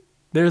 guys.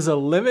 There's a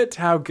limit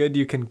to how good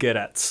you can get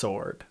at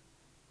sword.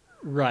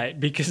 Right,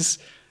 because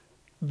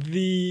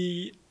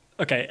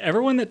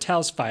everyone that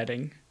Tao's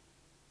fighting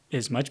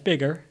is much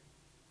bigger,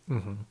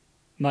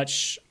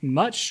 much,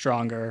 much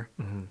stronger,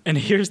 and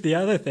here's the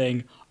other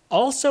thing,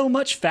 also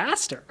much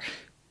faster.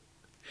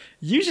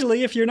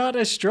 Usually, if you're not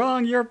as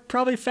strong, you're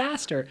probably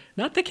faster.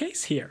 Not the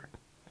case here.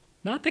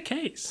 Not the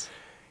case.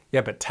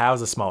 Yeah, but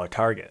Tao's a smaller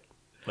target,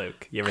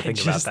 Luke. You ever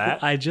think about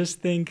that? I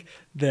just think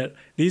that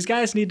these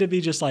guys need to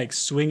be just like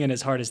swinging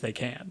as hard as they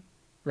can,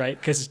 right?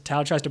 Because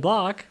Tao tries to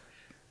block,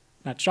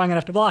 not strong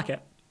enough to block it.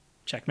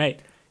 Checkmate.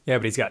 Yeah,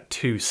 but he's got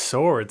 2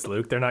 swords,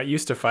 Luke. They're not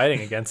used to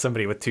fighting against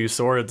somebody with 2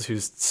 swords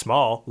who's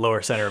small,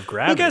 lower center of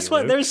gravity. Well, guess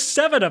what? Luke. There's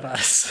 7 of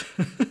us.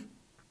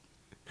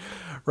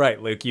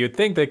 Right, Luke. You'd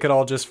think they could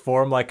all just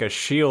form like a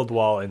shield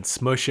wall and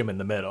smush him in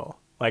the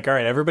middle. Like, all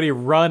right, everybody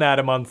run at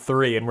him on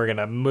 3 and we're going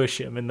to mush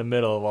him in the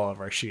middle of all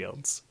of our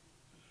shields.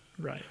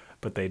 Right.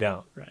 but they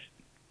don't. Right.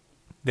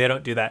 They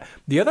don't do that.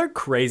 The other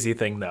crazy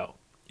thing, though,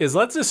 is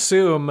let's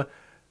assume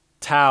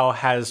Tao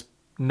has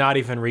not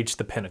even reached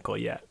the pinnacle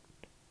yet,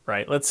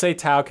 right? Let's say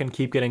Tao can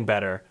keep getting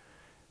better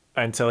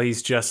until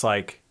he's just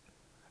like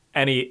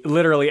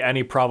literally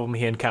any problem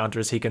he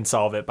encounters, he can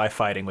solve it by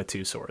fighting with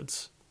 2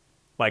 swords.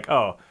 Like,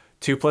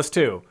 2 +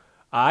 2.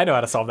 I know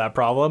how to solve that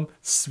problem.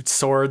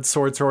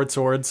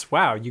 Swords.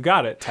 Wow, you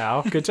got it,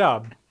 Tao. Good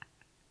job.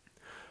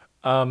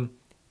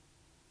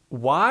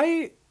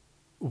 Why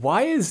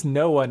is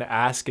no one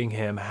asking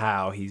him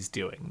how he's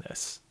doing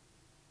this?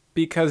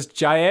 Because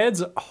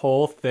Jaed's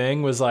whole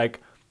thing was like,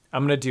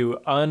 I'm going to do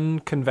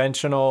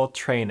unconventional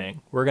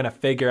training. We're going to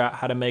figure out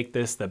how to make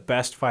this the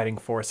best fighting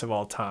force of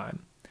all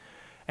time.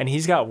 And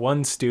he's got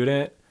one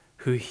student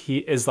who he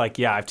is like,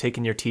 yeah, I've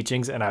taken your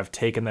teachings and I've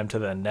taken them to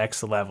the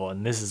next level.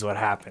 And this is what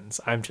happens.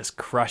 I'm just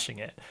crushing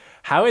it.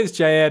 How is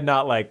Jaed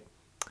not like,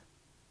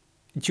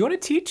 do you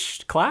want to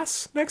teach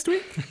class next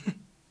week?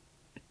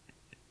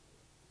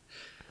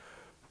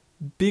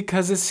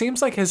 Because it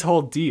seems like his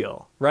whole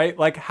deal, right?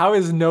 Like, how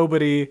has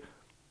nobody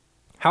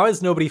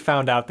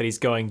found out that he's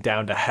going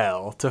down to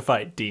hell to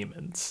fight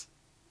demons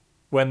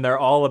when they're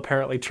all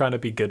apparently trying to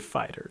be good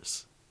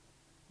fighters?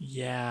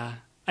 Yeah.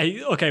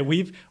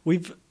 We've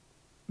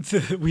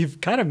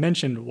kind of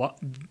mentioned what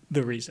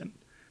the reason,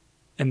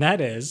 and that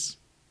is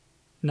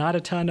not a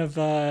ton of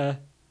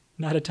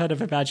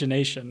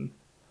imagination,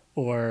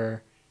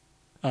 or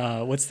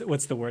what's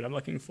the word I'm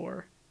looking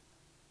for?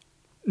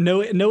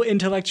 No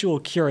intellectual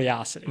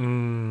curiosity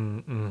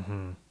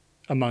among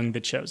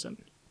the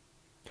chosen.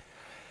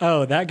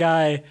 Oh, that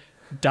guy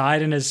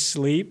died in his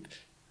sleep.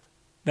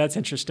 That's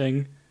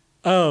interesting.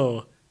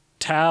 Oh,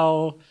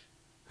 Tao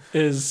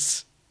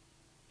is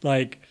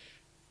like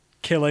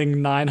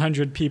killing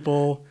 900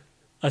 people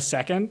a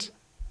second.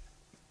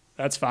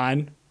 That's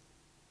fine.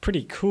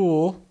 Pretty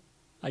cool,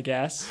 I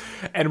guess.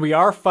 And we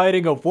are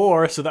fighting a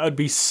war, so that would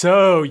be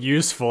so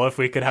useful if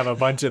we could have a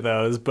bunch of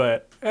those,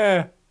 but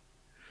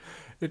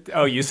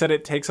you said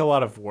it takes a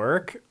lot of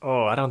work?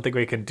 Oh, I don't think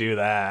we can do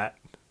that.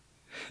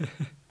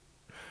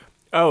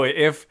 Oh,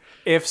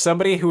 if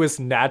somebody who is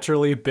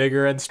naturally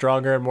bigger and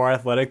stronger and more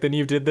athletic than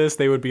you did this,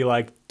 they would be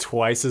like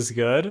twice as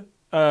good?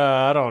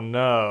 I don't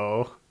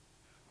know.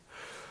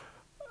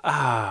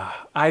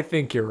 I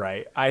think you're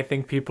right. I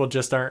think people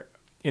just aren't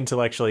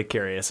intellectually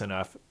curious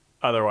enough.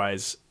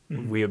 Otherwise,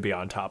 we would be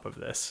on top of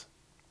this.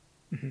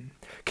 Mm-hmm.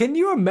 Can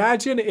you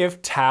imagine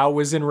if Tao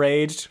was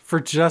enraged for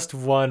just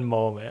one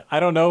moment? I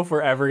don't know if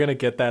we're ever going to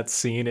get that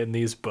scene in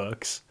these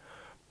books,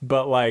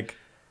 but like,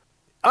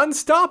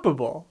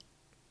 unstoppable.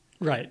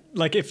 Right.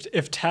 Like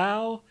if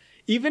Tao,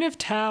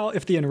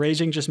 if the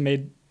enraging just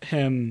made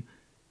him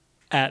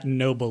at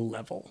noble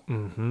level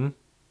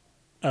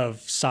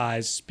of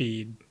size,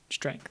 speed,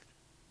 strength,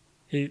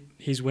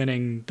 he's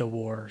winning the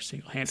war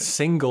single-handedly.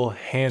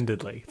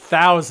 Single-handedly.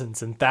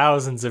 Thousands and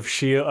thousands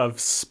of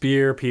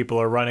spear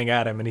people are running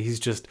at him, and he's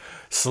just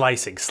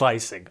slicing,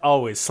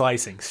 always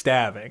slicing,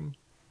 stabbing.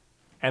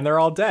 And they're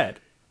all dead.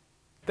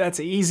 That's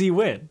an easy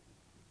win.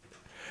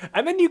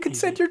 And then you can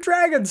send your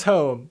dragons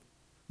home.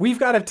 We've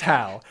got a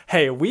Tao.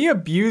 Hey, we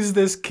abused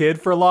this kid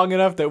for long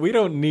enough that we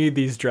don't need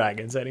these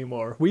dragons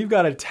anymore. We've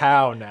got a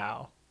Tao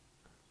now.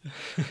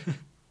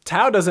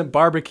 Tao doesn't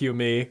barbecue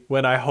me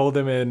when I hold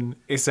him in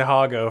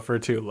Isahago for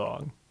too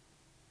long.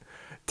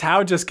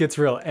 Tao just gets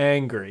real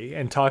angry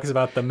and talks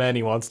about the men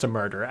he wants to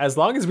murder. As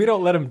long as we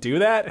don't let him do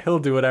that, he'll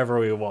do whatever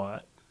we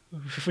want.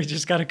 We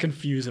just got to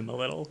confuse him a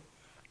little.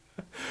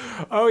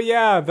 Oh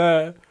yeah,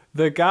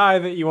 the guy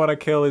that you want to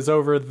kill is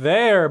over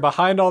there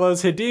behind all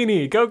those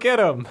Hedini. Go get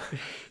him.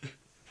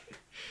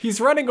 He's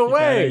running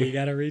away. You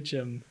gotta reach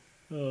him.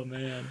 Oh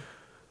man.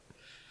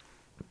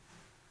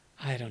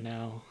 I don't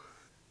know.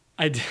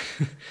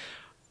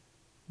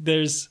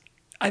 There's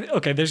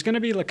going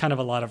to be like kind of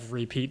a lot of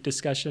repeat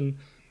discussion,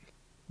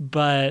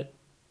 but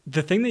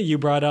the thing that you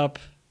brought up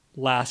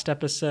last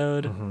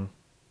episode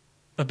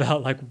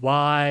about like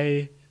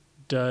why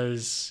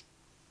does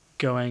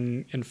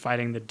going and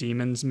fighting the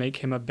demons make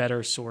him a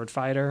better sword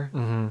fighter?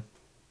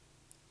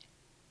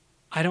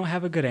 I don't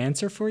have a good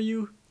answer for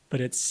you,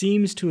 but it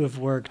seems to have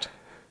worked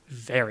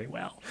very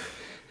well.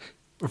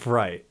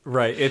 Right.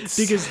 It's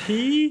because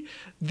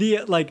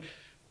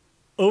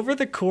over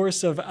the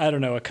course of, I don't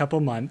know, a couple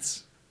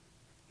months,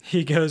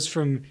 he goes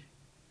from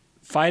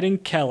fighting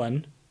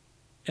Kellen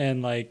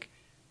and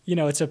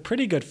it's a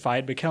pretty good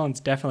fight, but Kellen's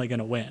definitely going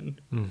to win.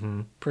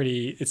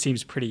 It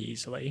seems pretty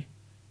easily,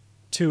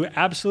 to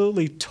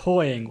absolutely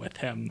toying with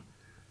him.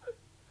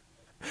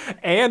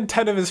 And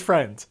 10 of his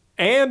friends.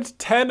 And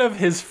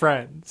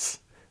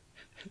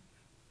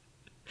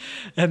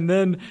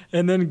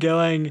then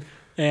going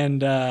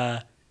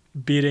and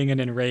beating an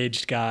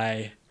enraged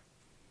guy.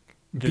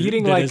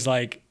 Is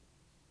like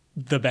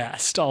the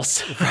best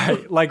also.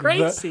 Right. Like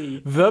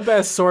the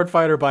best sword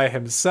fighter by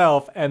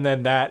himself, and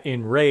then that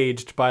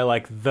enraged by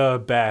like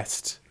the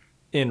best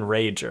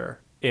enrager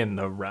in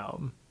the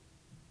realm.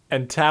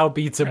 And Tao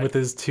beats him with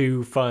his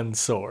 2 fun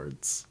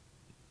swords.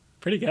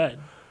 Pretty good.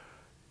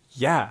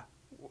 Yeah.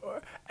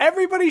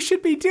 Everybody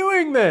should be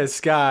doing this,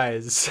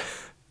 guys.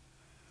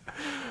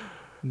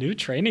 New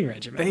training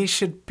regimen. They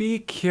should be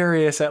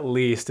curious at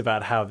least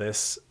about how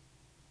this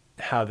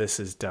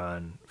is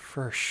done,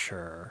 for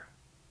sure.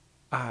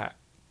 I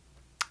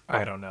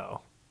don't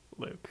know,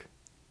 Luke.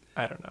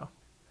 I don't know.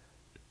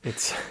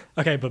 It's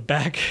okay, but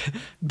back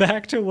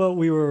to what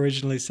we were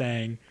originally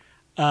saying.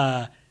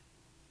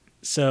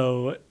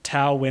 So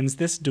Tao wins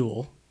this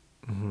duel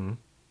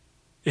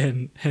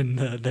in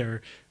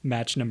their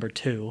match number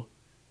 2,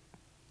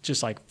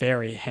 just like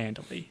very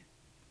handily.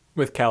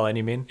 With Kellen,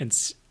 you mean?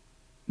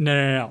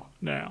 No.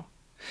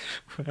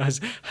 When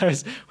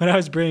I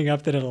was bringing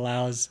up that it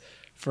allows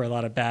for a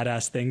lot of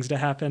badass things to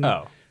happen.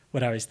 Oh.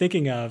 What I was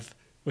thinking of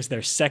was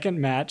their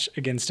second match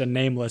against a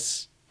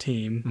nameless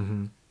team.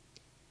 Mm-hmm.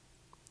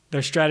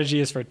 Their strategy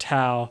is for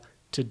Tao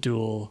to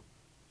duel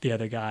the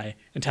other guy,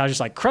 and Tao just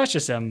like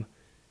crushes him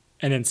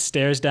and then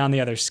stares down the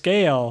other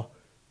scale.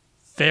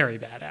 Very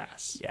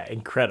badass. Yeah,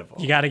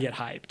 incredible. You got to get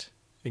hyped.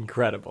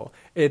 Incredible.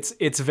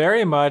 It's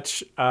very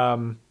much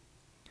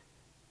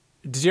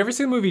did you ever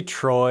see the movie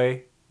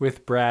Troy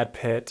with Brad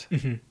Pitt?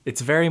 Mm-hmm.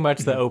 It's very much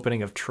the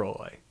opening of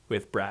Troy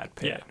with Brad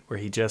Pitt, where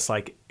he just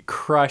like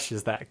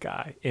crushes that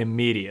guy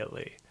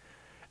immediately.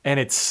 And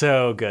it's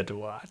so good to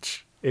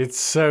watch. It's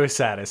so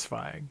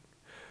satisfying.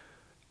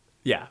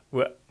 Yeah.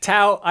 Well,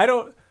 Tao,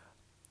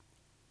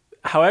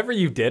 however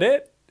you did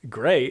it,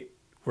 great.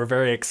 We're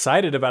very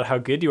excited about how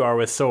good you are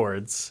with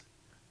swords.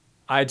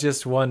 I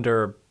just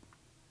wonder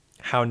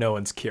how no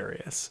one's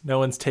curious. No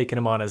one's taken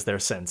him on as their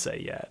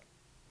sensei yet.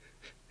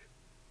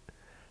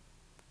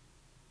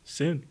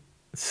 Soon.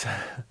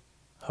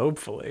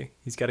 Hopefully.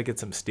 He's got to get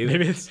some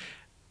students.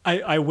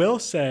 Maybe I will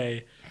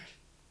say,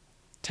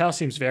 Tao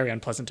seems very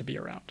unpleasant to be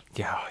around.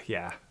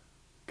 Yeah.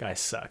 Guy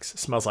sucks.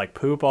 Smells like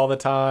poop all the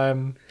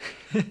time.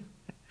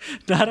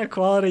 Not a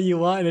quality you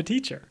want in a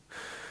teacher.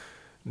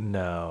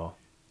 No,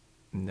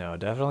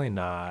 definitely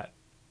not.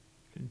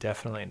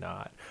 Definitely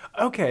not.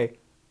 Okay.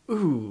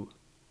 Ooh.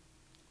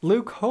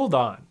 Luke, hold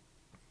on.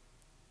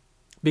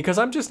 Because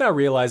I'm just now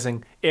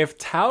realizing if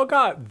Tao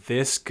got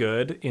this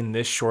good in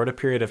this short a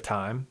period of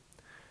time,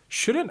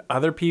 shouldn't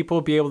other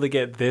people be able to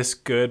get this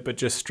good but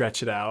just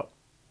stretch it out?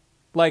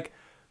 Like,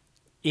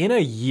 in a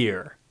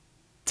year,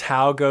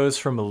 Tao goes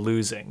from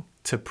losing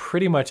to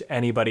pretty much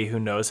anybody who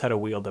knows how to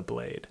wield a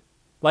blade.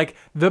 Like,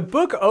 the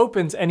book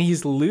opens and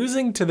he's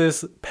losing to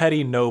this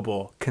petty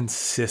noble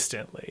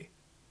consistently.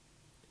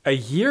 A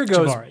year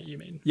goes... Jabari, you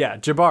mean? Yeah,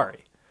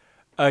 Jabari.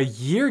 A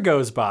year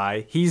goes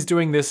by, he's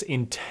doing this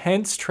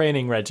intense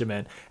training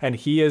regimen, and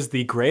he is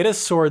the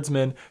greatest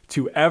swordsman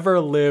to ever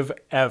live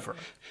ever,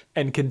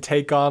 and can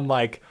take on,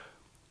 like,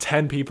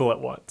 10 people at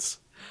once.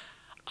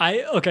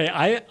 I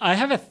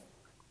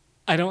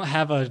don't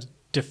have a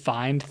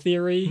defined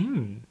theory,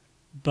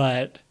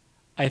 but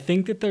I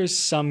think that there's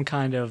some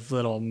kind of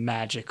little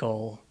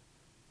magical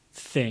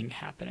thing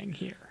happening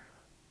here.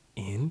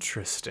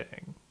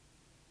 Interesting.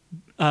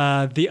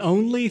 The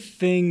only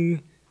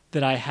thing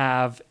that I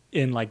have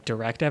in like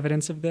direct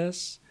evidence of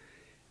this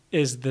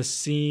is the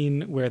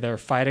scene where they're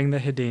fighting the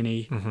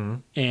Houdini,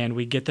 and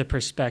we get the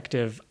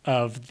perspective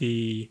of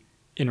the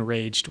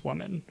enraged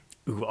woman.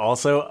 Ooh,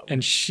 also,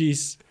 and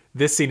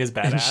this scene is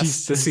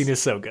badass. This scene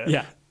is so good.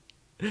 Yeah,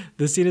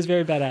 this scene is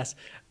very badass.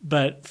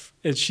 But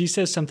she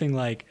says something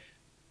like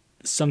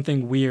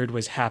something weird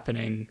was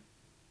happening,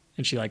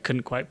 and she like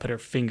couldn't quite put her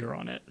finger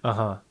on it.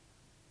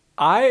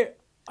 I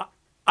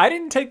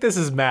didn't take this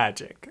as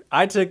magic.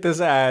 I took this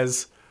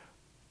as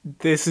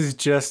this is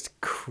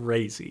just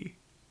crazy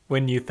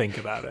when you think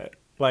about it.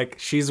 Like,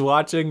 she's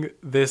watching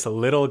this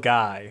little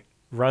guy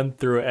run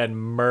through and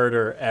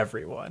murder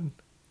everyone.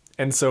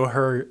 And so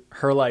her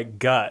like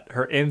gut,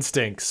 her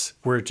instincts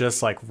were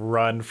just like,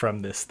 run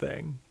from this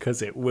thing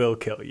because it will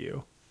kill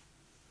you.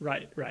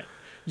 Right.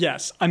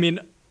 Yes. I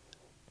mean,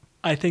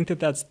 I think that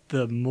that's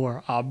the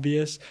more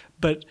obvious,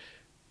 but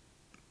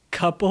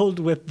coupled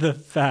with the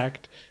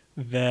fact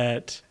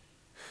that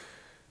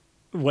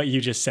what you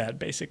just said,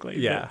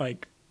 basically, that,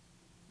 like,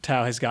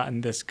 Tao has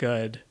gotten this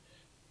good,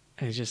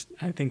 and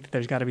I think that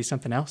there's got to be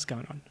something else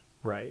going on.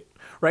 Right.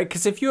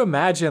 Because if you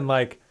imagine,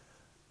 like,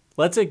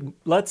 let's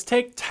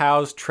take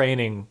Tao's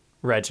training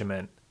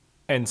regimen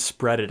and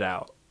spread it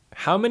out.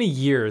 How many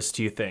years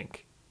do you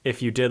think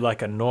if you did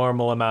like a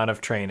normal amount of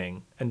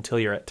training until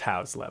you're at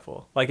Tao's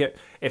level? Like,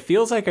 it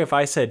feels like if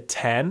I said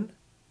 10,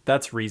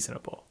 that's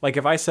reasonable. Like,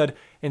 if I said,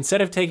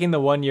 instead of taking the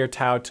 1 year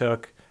Tao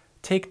took,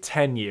 take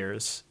 10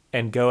 years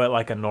and go at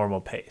like a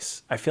normal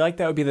pace. I feel like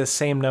that would be the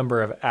same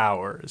number of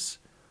hours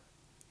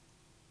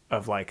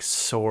of like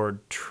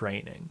sword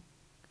training.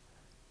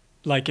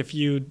 Like if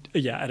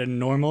at a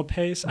normal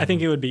pace, I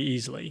think it would be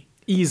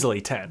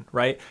easily 10,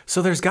 right?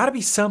 So there's got to be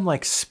some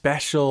like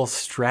special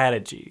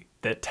strategy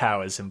that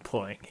Tao is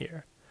employing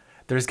here.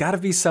 There's got to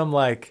be some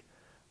like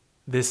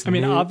this. I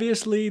mean,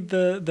 obviously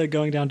the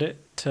going down to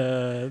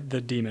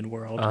the demon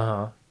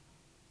world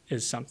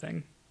is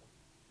something,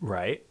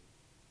 right?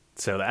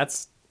 So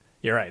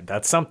you're right.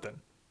 That's something,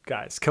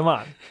 guys. Come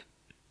on.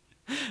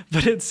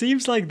 But it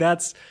seems like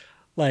that's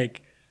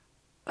like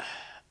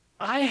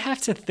I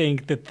have to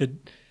think that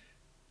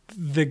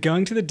the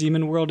going to the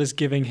demon world is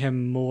giving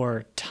him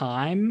more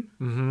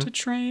time to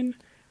train,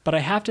 but I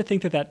have to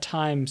think that that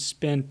time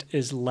spent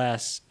is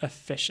less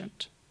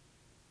efficient.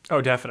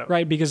 Oh, definitely.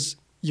 Right, because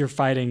you're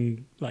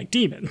fighting like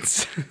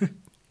demons.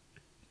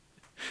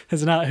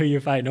 That's not who you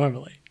fight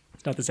normally.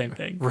 It's not the same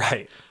thing.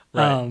 Right.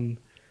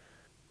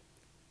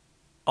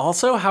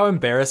 Also, how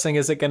embarrassing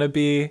is it going to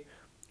be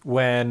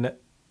when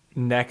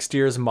next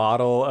year's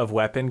model of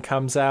weapon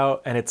comes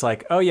out and it's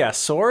like, oh yeah,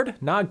 sword,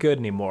 not good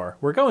anymore.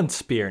 We're going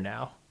spear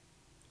now.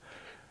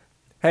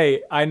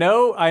 Hey, I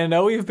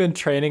know we've been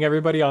training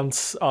everybody on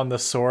the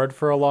sword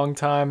for a long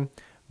time,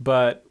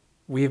 but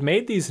we've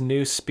made these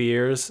new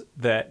spears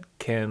that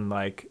can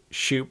like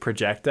shoot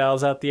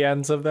projectiles at the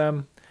ends of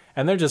them,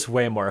 and they're just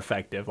way more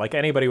effective. Like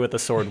anybody with a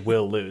sword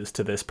will lose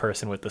to this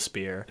person with the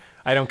spear.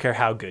 I don't care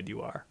how good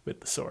you are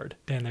with the sword.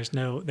 Dan, there's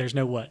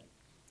no what.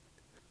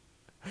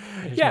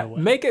 Yeah,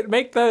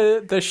 make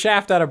the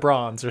shaft out of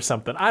bronze or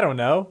something. I don't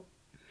know.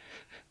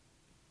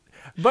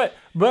 But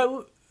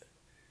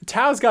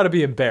Tao's got to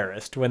be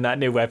embarrassed when that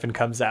new weapon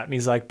comes out, and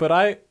he's like, "But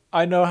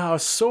I know how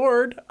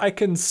sword. I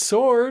can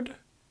sword."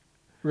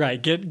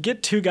 Right.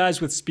 Get two guys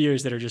with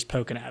spears that are just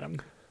poking at him.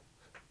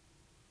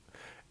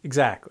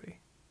 Exactly.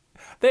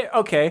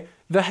 The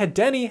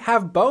Hedeni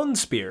have bone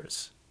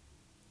spears.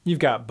 You've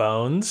got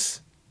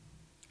Bones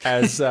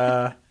as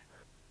the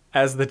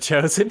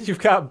Chosen. You've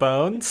got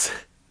Bones.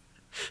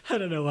 I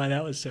don't know why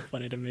that was so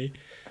funny to me,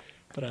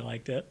 but I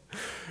liked it.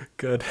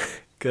 Good.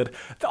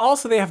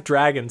 Also, they have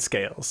dragon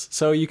scales,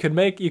 so you could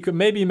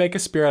maybe make a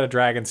spear out of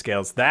dragon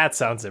scales. That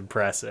sounds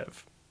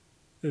impressive.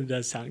 It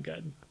does sound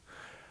good.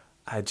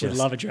 I would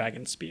love a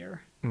dragon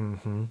spear.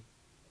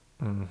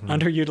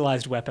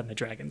 Underutilized weapon, the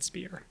dragon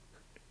spear.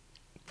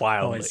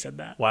 Always said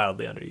that.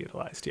 Wildly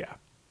underutilized, yeah.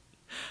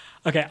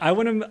 Okay, I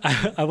want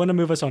to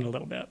move us on a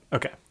little bit.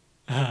 Okay.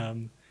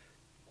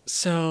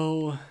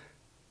 So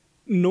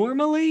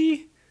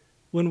normally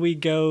when we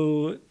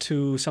go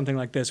to something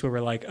like this where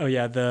we're like, oh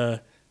yeah,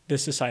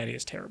 this society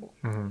is terrible.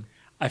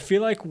 I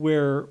feel like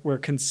we're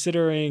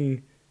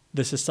considering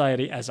the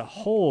society as a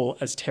whole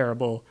as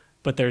terrible,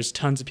 but there's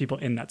tons of people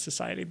in that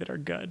society that are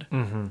good.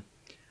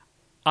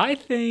 I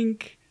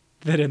think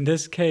that in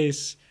this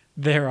case,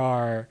 there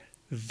are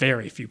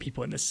very few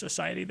people in this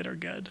society that are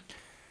good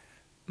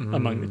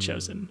among the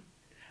Chosen.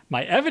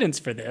 My evidence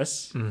for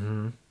this,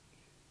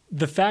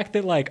 the fact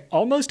that like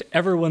almost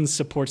everyone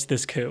supports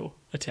this coup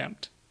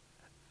attempt.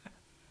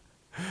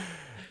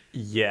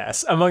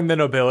 Yes. Among the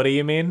nobility,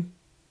 you mean?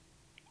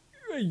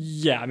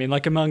 Yeah, I mean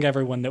like among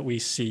everyone that we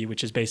see,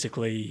 which is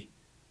basically,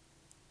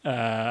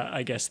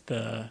 I guess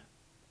the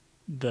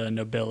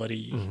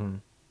nobility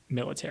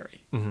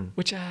military,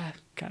 which kind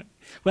of,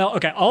 well,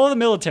 okay, all of the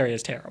military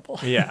is terrible.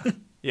 Yeah.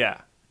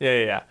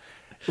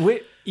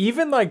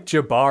 Even like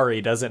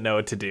Jabari doesn't know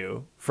what to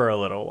do for a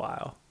little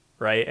while,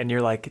 right? And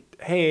you're like,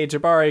 hey,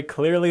 Jabari,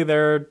 clearly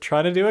they're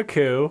trying to do a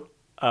coup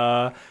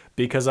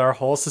because our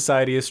whole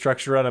society is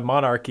structured around a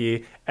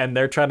monarchy, and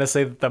they're trying to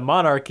say that the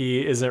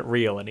monarchy isn't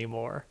real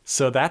anymore.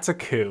 So that's a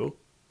coup.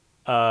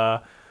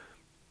 Where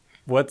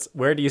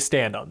do you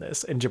stand on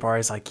this? And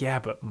Jabari's like, yeah,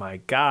 but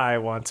my guy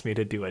wants me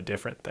to do a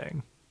different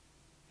thing.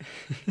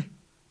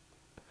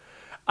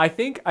 I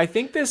think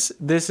this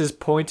is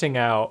pointing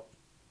out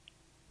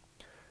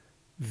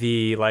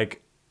the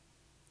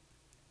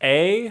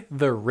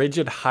the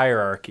rigid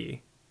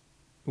hierarchy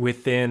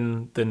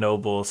within the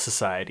noble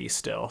society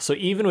still. So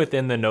even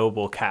within the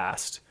noble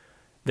caste,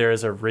 there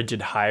is a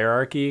rigid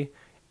hierarchy,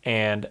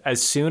 and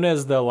as soon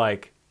as the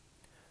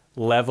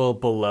level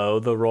below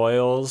the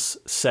royals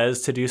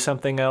says to do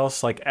something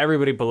else,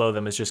 everybody below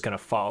them is just going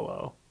to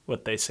follow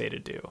what they say to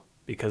do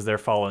because they're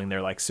following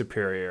their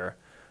superior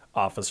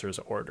officers'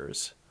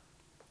 orders.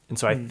 And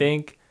so I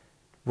think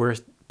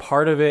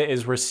part of it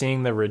is we're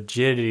seeing the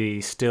rigidity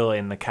still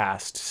in the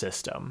caste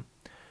system.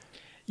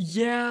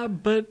 Yeah,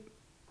 but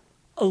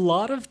a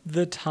lot of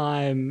the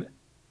time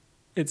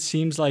it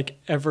seems like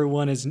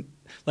everyone is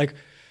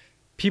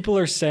people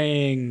are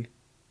saying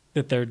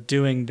that they're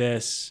doing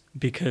this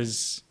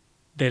because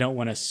they don't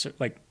want to,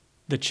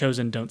 the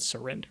Chosen don't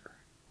surrender,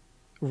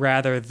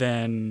 rather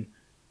than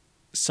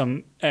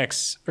some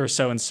X or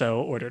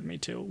so-and-so ordered me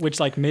to, which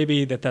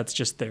maybe that's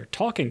just their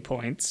talking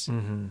points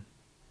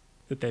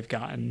that they've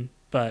gotten.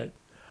 But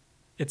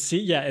it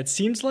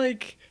seems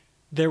like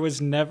there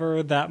was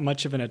never that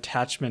much of an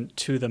attachment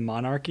to the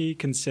monarchy,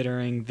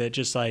 considering that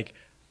just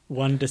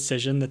one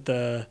decision that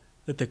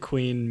the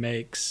queen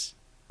makes,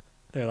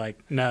 they're like,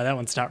 no, that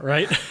one's not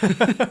right.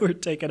 We're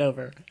taking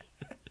over.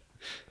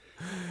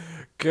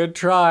 Good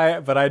try,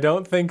 but I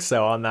don't think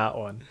so on that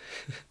one.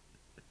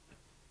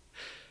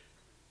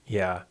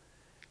 Yeah,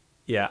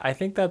 I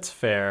think that's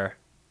fair.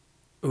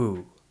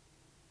 Ooh,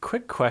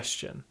 quick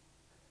question.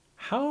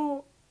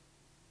 How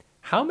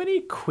many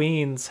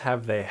queens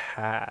have they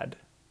had?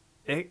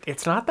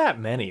 It's not that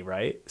many,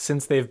 right?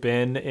 Since they've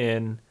been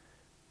in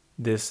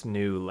this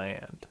new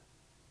land.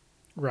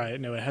 Right.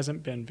 No, it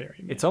hasn't been very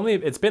many.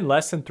 It's been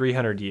less than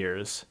 300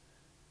 years.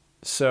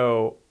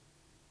 So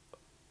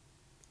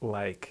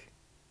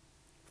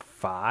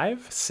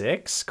 5,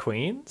 6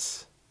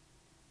 queens?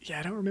 Yeah,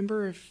 I don't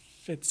remember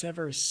if it's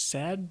ever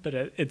said, but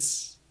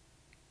it's,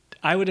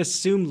 I would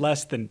assume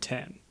less than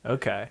 10.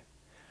 Okay.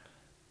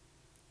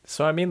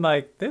 So, I mean,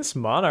 like, this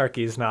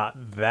monarchy is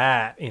not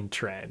that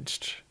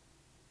entrenched.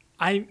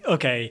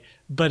 Okay,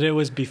 but it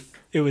was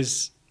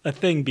a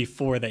thing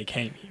before they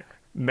came here.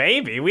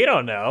 Maybe, we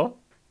don't know.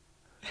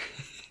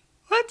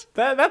 What?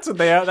 That's what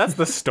they are. That's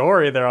the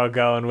story they're all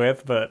going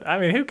with, but I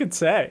mean, who could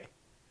say?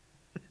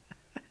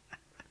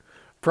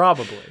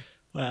 Probably.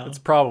 Wow. It's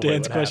probably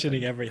Dan's what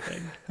questioning happened.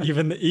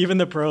 everything. Even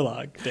the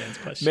prologue, Dan's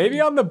questioning. Maybe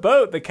on the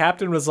boat, the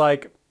captain was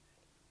like,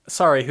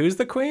 "Sorry, who's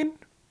the queen?"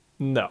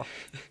 "No,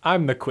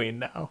 I'm the queen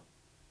now."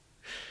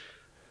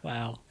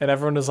 Wow. And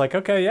everyone was like,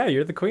 "Okay, yeah,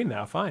 you're the queen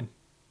now. Fine."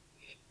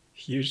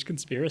 Huge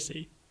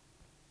conspiracy.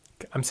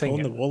 I'm saying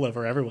Pulling the wool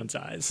over everyone's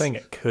eyes. saying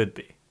it could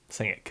be.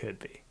 Saying it could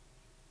be.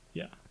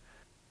 Yeah.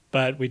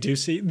 But we do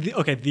see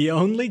the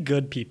only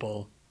good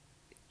people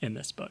in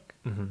this book.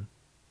 Mm-hmm.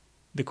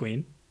 The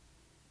queen,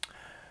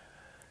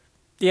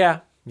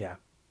 Yeah,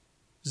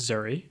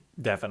 Zuri,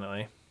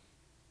 definitely.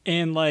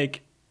 and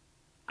like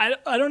I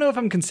don't know if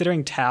I'm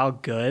considering Tao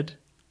good.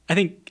 I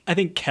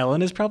think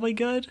Kellen is probably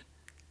good.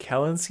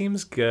 Kellen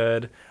seems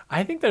good.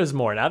 I think there's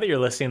more. Now that you're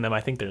listing them,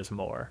 I think there's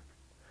more.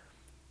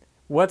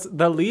 What's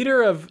the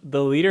leader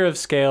of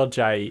Scale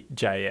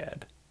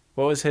Jayed?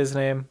 What was his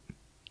name?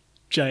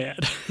 Jayed.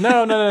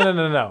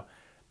 No.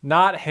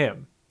 Not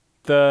him.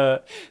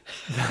 The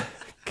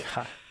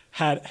God.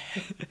 Had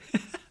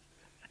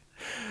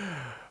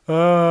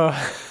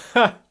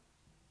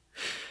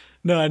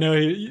No, I know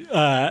he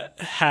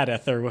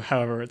Hadith or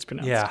however it's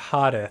pronounced. Yeah,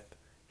 Hadith.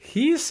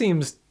 He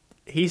seems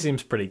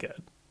pretty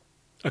good.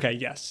 Okay,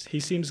 yes. He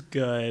seems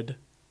good.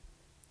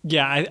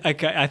 Yeah,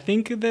 I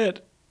think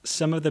that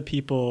some of the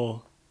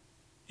people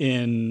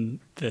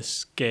in the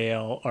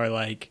Scale are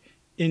like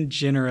in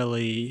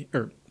general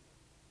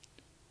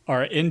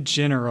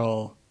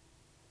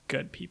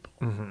good people.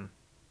 Mm-hmm.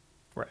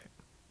 Right.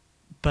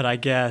 But I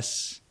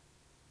guess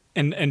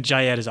and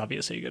Jayed is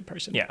obviously a good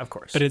person. Yeah, of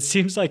course. But it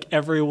seems like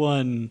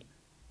everyone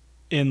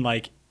in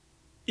like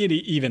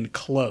even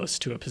close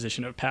to a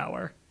position of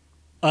power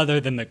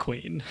other than the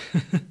queen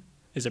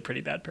is a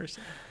pretty bad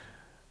person.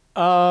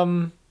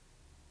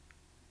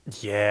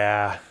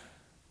 Yeah.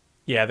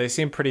 Yeah, they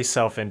seem pretty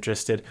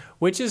self-interested,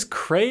 which is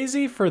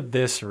crazy for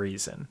this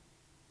reason.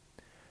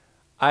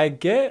 I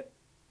get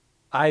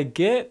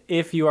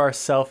if you are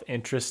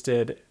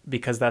self-interested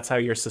because that's how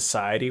your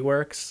society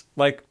works.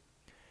 Like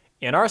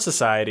in our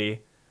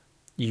society,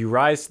 you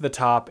rise to the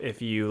top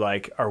if you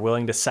like are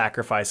willing to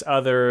sacrifice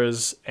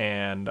others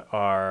and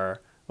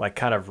are like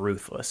kind of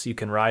ruthless. You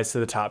can rise to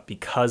the top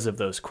because of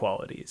those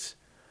qualities.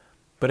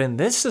 But in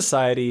this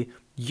society,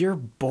 you're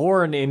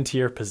born into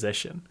your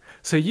position.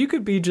 So you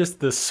could be just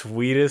the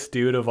sweetest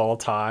dude of all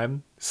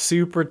time,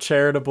 super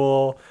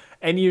charitable,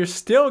 and you're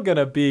still going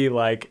to be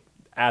like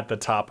at the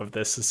top of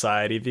this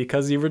society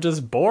because you were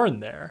just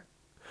born there.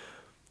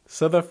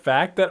 So the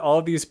fact that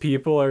all these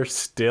people are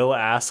still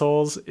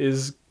assholes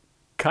is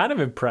kind of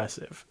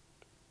impressive.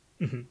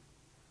 Mm-hmm.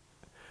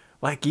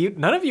 Like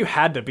none of you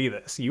had to be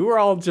this. You were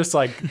all just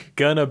like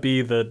gonna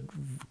be the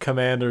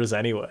commanders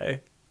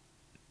anyway.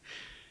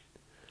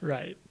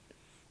 Right.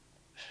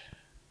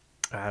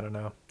 I don't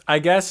know. I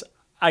guess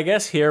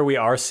here we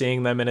are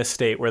seeing them in a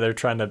state where they're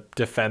trying to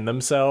defend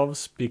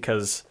themselves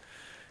because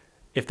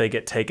if they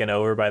get taken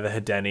over by the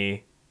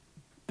Hedeni,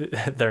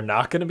 they're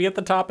not going to be at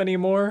the top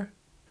anymore.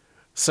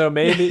 So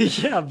maybe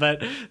yeah,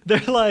 but they're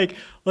like,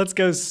 let's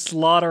go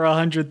slaughter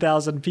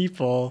 100,000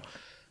 people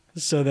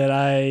so that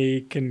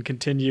I can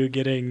continue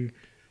getting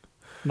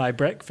my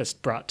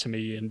breakfast brought to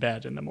me in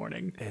bed in the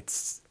morning. It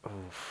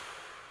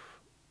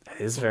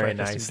is very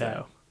nice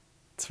though.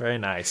 It's very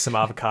nice. Some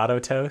avocado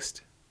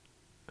toast.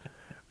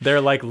 They're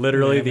like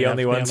literally the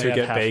only ones who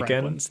get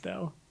bacon. Ones,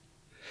 though.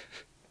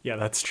 Yeah,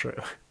 that's true.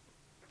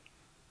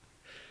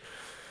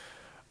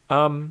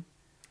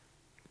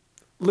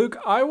 Luke,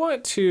 I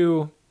want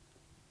to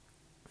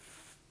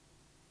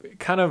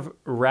kind of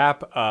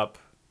wrap up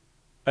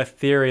a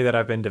theory that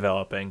I've been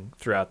developing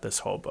throughout this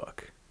whole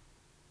book.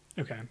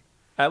 Okay.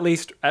 At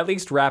least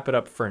wrap it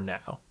up for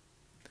now.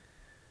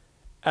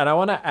 And I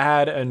want to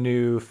add a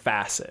new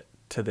facet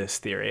to this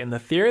theory. And the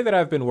theory that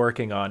I've been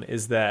working on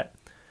is that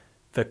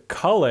the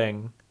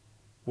culling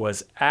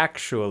was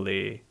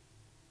actually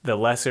a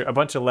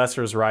bunch of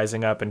lessers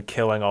rising up and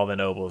killing all the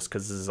nobles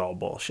because this is all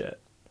bullshit.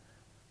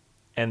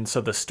 And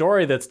so the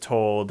story that's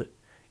told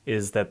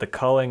is that the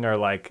culling are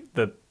like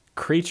the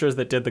creatures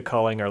that did the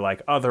culling are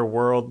like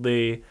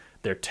otherworldly,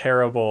 they're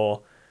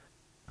terrible,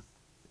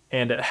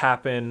 and it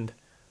happened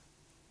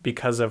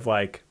because of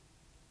like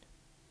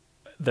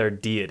their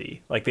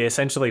deity. Like they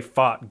essentially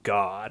fought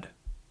God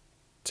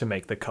to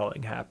make the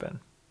culling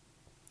happen.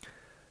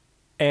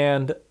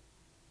 And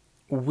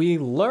we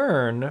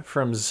learn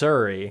from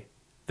Zuri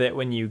that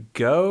when you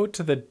go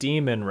to the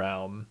demon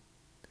realm,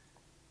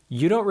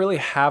 you don't really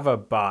have a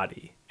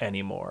body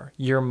anymore.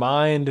 Your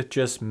mind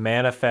just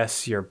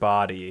manifests your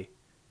body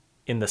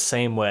in the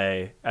same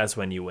way as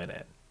when you went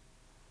in.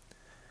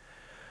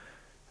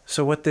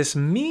 So what this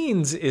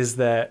means is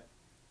that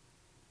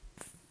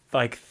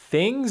like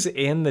things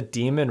in the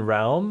demon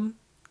realm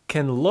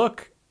can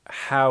look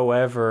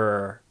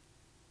however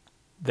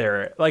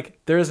they're like,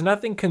 there is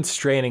nothing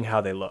constraining how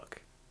they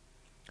look.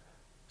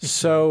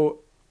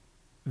 So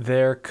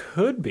there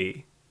could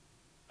be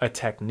a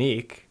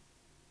technique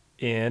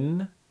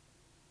in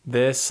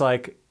this,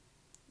 like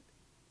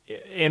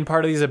in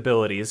part of these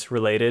abilities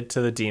related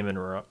to the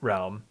demon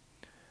realm,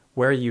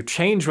 where you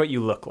change what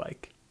you look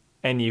like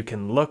and you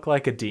can look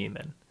like a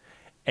demon.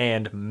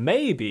 And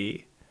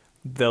maybe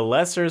the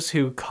lessers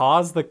who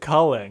cause the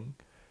culling,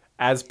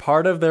 as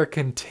part of their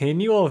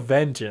continual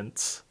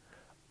vengeance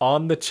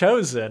on the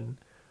chosen,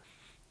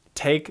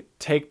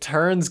 take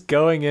turns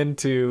going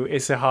into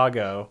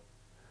Isihago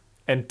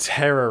and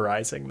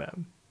terrorizing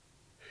them.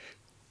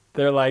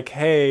 They're like,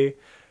 hey,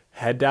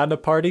 head down to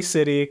Party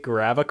City,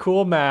 grab a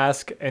cool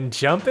mask, and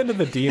jump into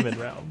the demon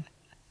realm.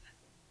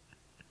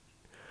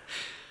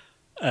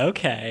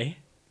 Okay.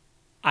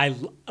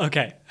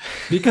 Okay.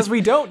 Because we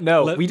don't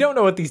know. We don't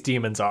know what these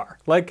demons are.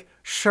 Like,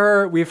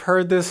 sure, we've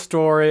heard this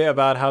story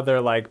about how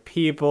they're like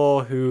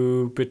people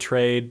who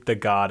betrayed the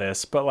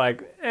goddess, but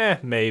like,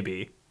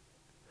 maybe.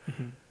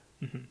 Mm-hmm.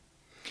 Mm-hmm.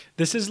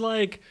 This is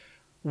like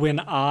when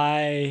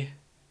I,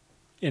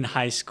 in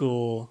high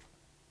school,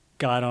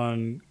 got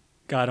on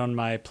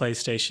my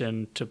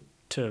PlayStation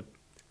to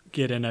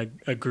get in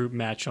a group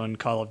match on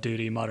Call of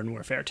Duty Modern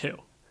Warfare 2,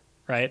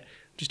 right?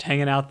 Just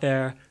hanging out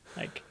there,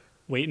 like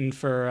waiting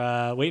for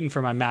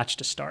my match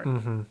to start.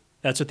 Mm-hmm.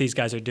 That's what these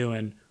guys are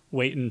doing,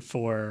 waiting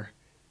for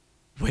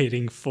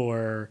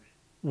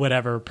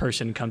whatever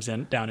person comes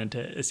down into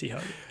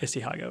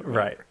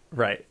Isihago.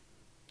 Right.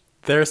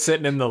 They're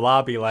sitting in the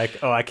lobby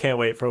like, oh, I can't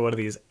wait for one of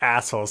these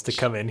assholes to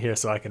come in here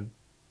so I can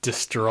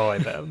destroy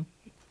them.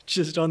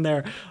 Just on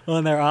their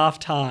off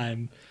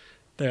time,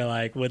 they're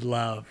like, would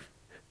love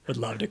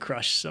to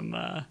crush some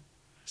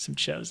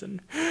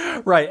chosen.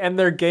 Right, and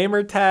their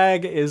gamer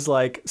tag is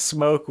like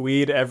smoke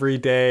weed every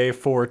day,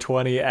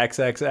 420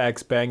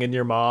 XXX banging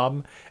your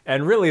mom,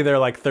 and really they're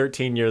like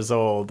 13 years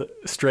old,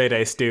 straight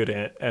A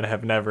student, and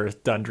have never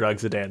done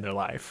drugs a day in their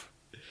life.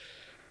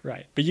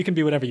 Right, but you can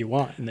be whatever you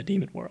want in the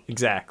demon world.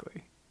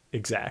 Exactly.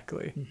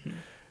 Mm-hmm.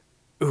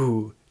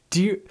 Ooh,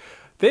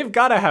 they've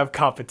got to have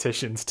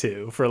competitions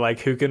too for like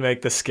who can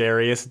make the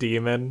scariest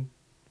demon,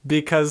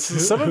 because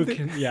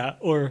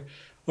or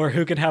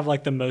who can have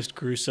like the most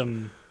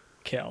gruesome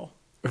kill.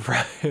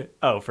 Right.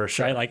 Oh, for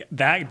sure. Right, like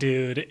that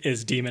dude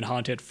is demon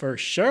haunted for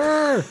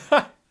sure.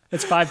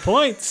 It's 5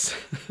 points.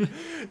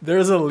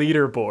 There's a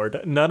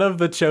leaderboard. None of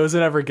the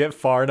chosen ever get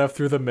far enough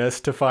through the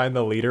mist to find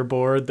the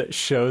leaderboard that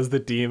shows the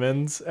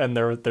demons and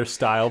their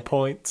style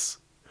points.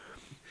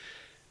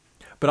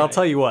 But right. I'll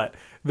tell you what,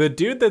 the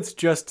dude that's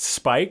just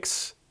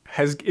Spikes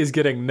is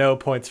getting no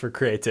points for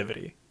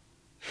creativity.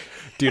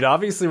 Dude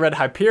obviously read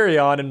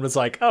Hyperion and was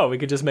like, oh, we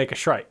could just make a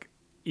Shrike.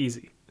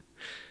 Easy.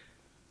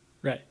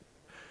 Right.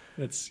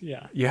 That's,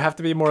 yeah. You have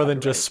to be more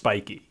than just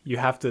spiky.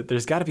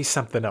 There's got to be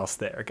something else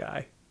there,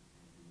 guy.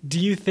 Do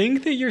you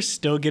think that you're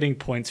still getting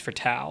points for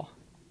Tau?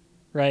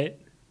 Right?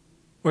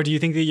 Or do you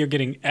think that you're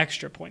getting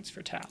extra points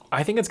for Tau?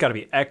 I think it's got to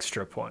be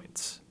extra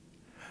points.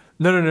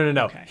 No.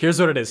 Okay.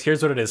 Here's what it is.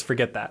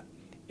 Forget that.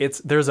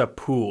 There's a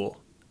pool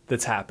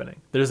that's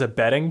happening. There's a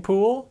betting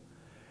pool,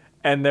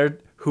 and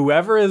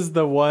whoever is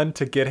the one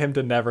to get him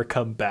to never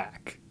come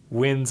back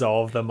wins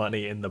all of the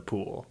money in the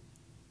pool.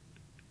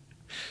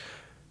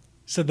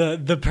 So the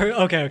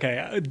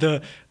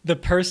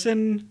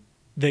person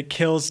that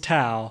kills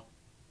Tau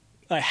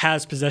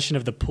has possession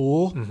of the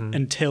pool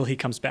until he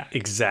comes back.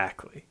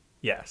 Exactly.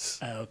 Yes.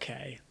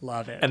 Okay.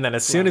 Love it. And then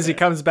as soon as he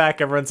comes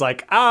back, everyone's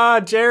like,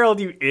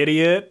 Gerald, you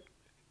idiot.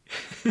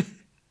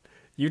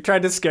 You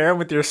tried to scare him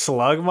with your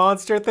slug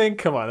monster thing?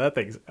 Come on, that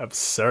thing's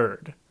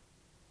absurd.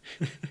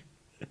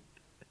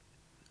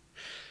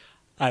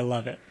 I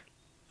love it.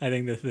 I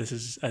think that this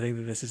is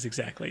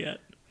exactly it.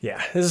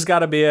 Yeah, this has got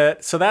to be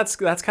it. So that's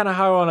kind of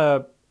how I want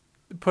to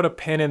put a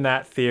pin in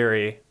that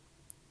theory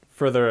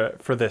for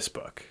this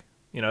book.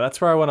 You know, that's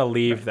where I want to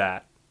leave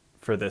that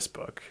for this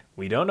book.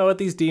 We don't know what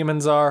these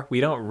demons are. We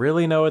don't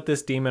really know what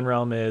this demon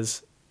realm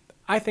is.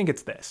 I think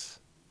it's this.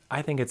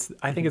 I think it's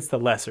the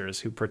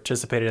lessers who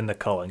participated in the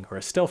culling who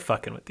are still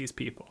fucking with these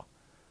people.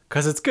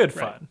 Because it's good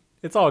fun. Right.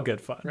 It's all good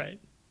fun.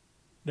 Right.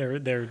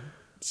 They're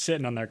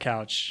sitting on their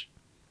couch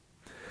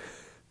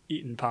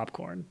eating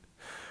popcorn.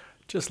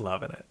 Just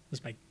loving it.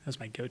 That was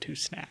my go-to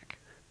snack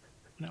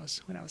when I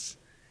was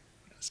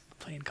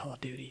playing Call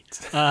of Duty.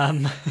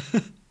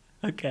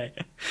 Okay.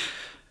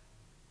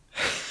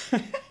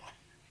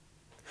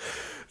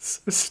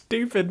 So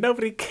stupid.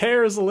 Nobody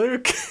cares,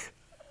 Luke.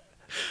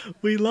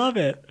 We love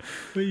it.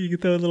 You can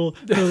throw a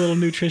little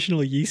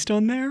nutritional yeast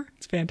on there.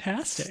 It's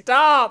fantastic.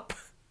 Stop.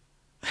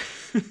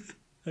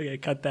 Okay,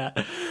 cut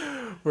that.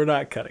 We're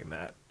not cutting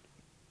that.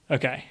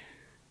 Okay.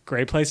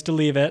 Great place to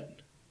leave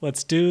it.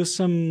 Let's do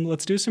some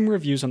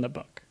reviews on the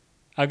book.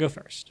 I'll go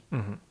first.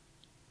 Mm-hmm.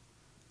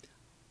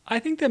 I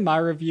think that my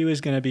review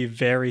is going to be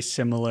very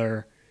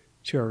similar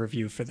to a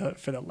review for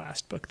the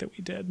last book that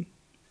we did,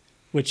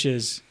 which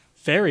is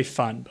Very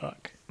fun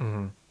book.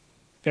 Mm-hmm.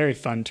 Very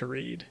fun to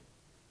read.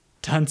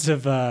 Tons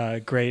of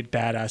great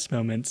badass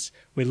moments.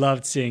 We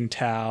loved seeing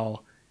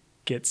Tao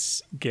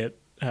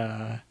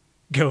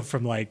go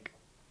from like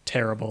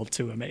terrible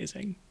to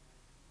amazing.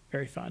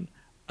 Very fun.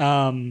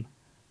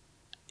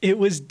 It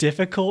was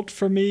difficult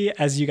for me,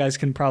 as you guys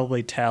can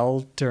probably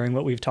tell during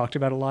what we've talked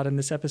about a lot in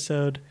this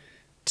episode,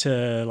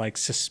 to like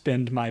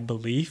suspend my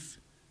belief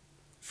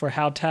for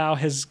how Tao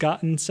has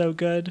gotten so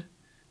good.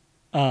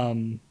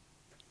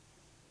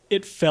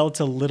 It felt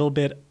a little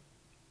bit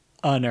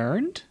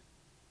unearned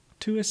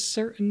to a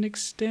certain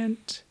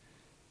extent.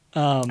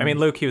 I mean,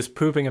 Luke, he was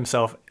pooping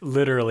himself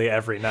literally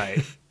every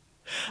night.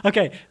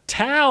 Okay,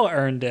 Tao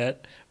earned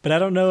it, but I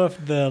don't know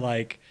if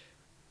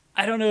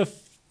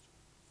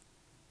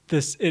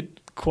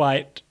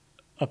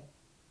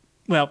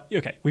well,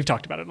 okay, we've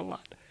talked about it a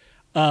lot.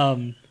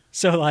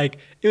 So like,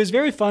 it was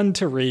very fun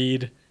to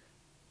read,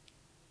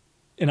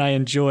 and I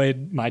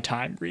enjoyed my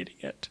time reading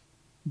it.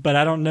 But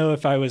I don't know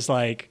if I was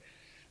like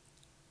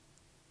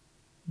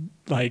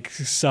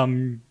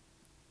some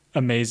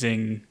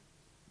amazing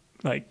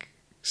like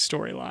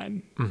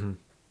storyline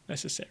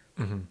necessarily.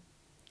 Mm-hmm.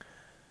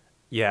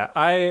 Yeah,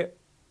 I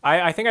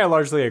think I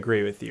largely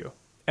agree with you.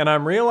 And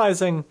I'm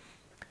realizing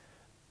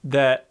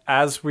that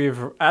as we've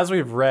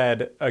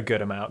read a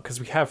good amount, because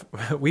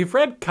we've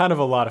read kind of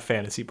a lot of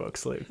fantasy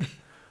books, Luke.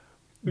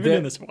 We've been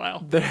doing this a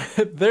while.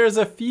 There's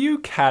a few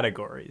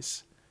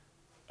categories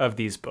of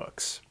these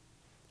books.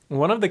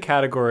 One of the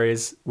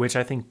categories, which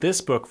I think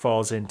this book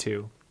falls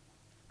into,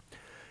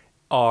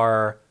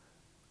 are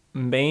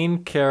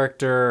main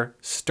character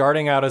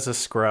starting out as a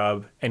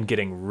scrub and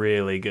getting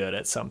really good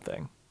at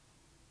something.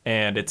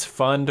 And it's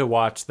fun to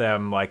watch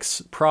them like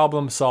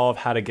problem solve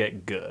how to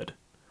get good.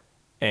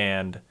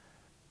 And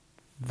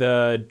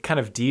the kind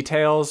of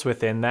details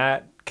within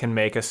that can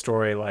make a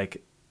story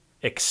like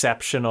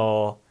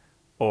exceptional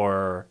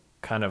or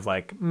kind of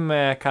like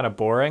meh, kind of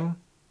boring.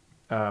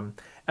 And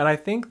I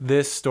think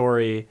this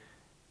story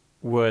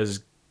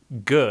was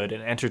good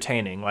and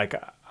entertaining. Like,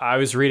 I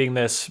was reading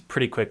this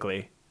pretty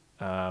quickly,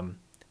 and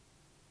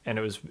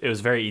it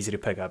was very easy to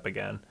pick up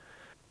again.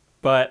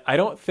 But I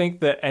don't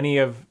think that any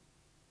of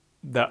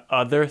the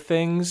other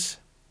things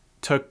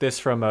took this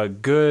from a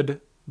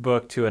good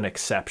book to an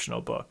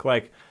exceptional book.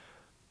 Like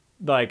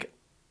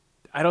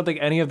I don't think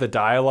any of the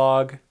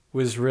dialogue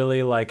was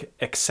really like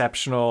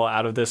exceptional,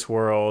 out of this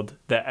world,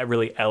 that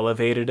really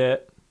elevated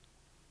it.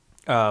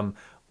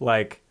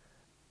 Like,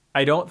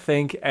 I don't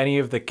think any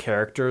of the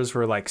characters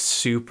were like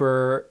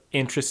super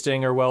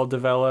interesting or well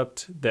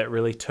developed that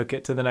really took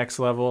it to the next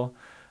level.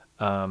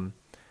 And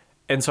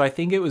so I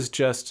think it was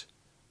just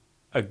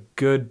a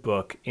good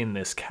book in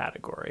this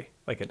category,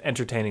 like an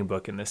entertaining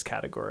book in this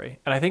category.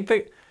 And I think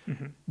that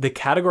the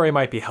category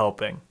might be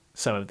helping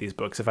some of these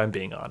books, if I'm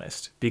being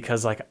honest,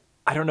 because like,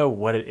 I don't know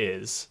what it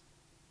is,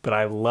 but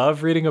I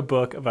love reading a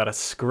book about a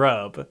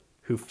scrub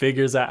who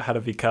figures out how to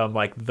become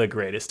like the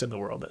greatest in the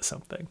world at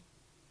something.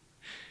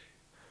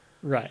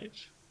 Right.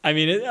 I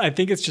mean, I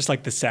think it's just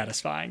like the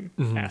satisfying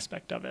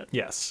aspect of it.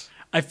 Yes.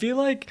 I feel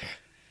like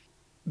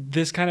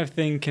this kind of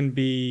thing can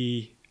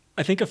be,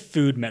 I think a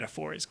food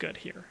metaphor is good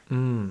here.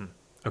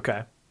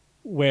 Okay.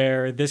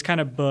 Where this kind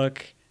of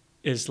book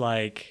is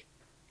like,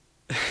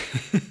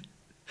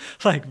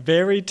 like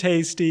very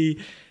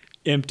tasty,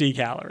 empty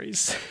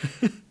calories,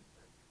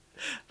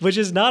 which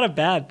is not a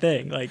bad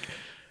thing. Like,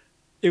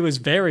 it was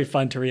very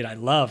fun to read. I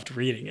loved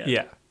reading it.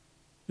 Yeah.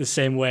 The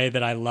same way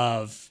that I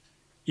love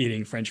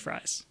eating French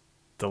fries.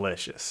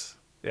 Delicious.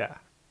 Yeah.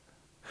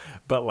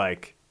 But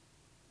like,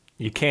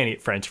 you can't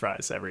eat French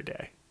fries every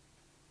day.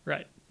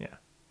 Right. Yeah.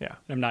 Yeah.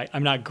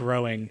 I'm not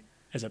growing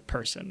as a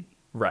person.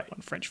 Right.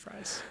 On French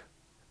fries.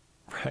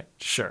 Right.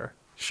 Sure.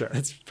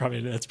 That's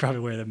probably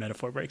where the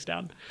metaphor breaks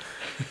down.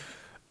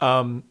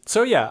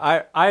 So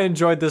yeah, I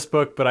enjoyed this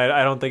book, but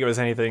I don't think it was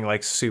anything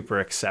like super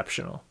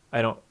exceptional.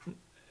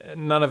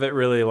 None of it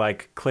really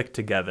like clicked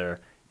together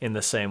in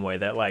the same way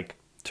that, like,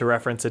 to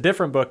reference a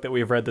different book that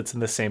we've read that's in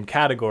the same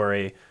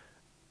category,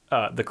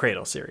 the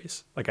Cradle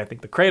series. Like, I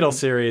think the Cradle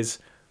series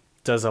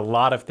does a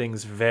lot of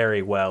things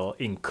very well,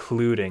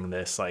 including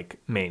this like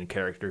main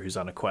character who's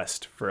on a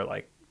quest for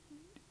like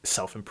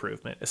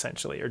self-improvement,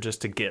 essentially, or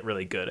just to get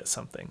really good at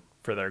something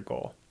for their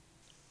goal.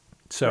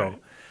 So,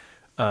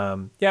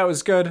 right. Yeah, it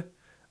was good.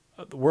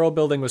 The world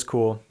building was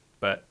cool,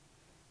 but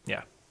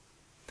yeah.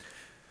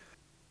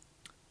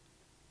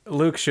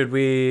 Luke, should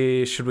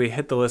we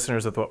hit the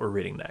listeners with what we're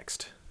reading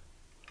next?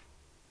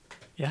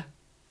 Yeah,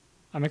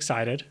 I'm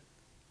excited.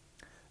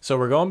 So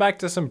we're going back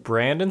to some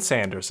Brandon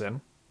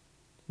Sanderson.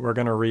 We're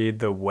going to read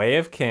The Way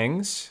of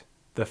Kings,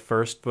 the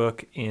first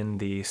book in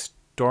the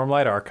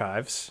Stormlight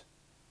Archives.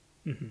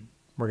 Mm-hmm.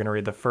 We're going to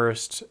read the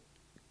first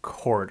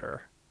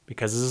quarter,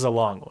 because this is a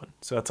long one.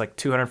 So that's like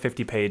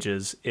 250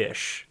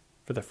 pages-ish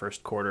for the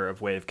first quarter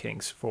of Way of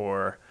Kings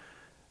for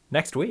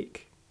next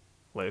week,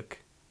 Luke.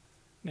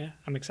 Yeah,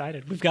 I'm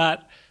excited. We've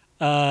got,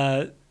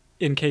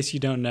 in case you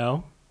don't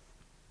know,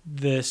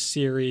 this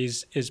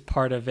series is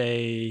part of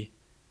a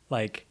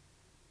like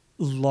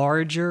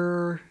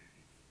larger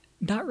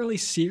not really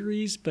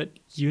series, but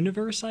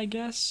universe, I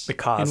guess. The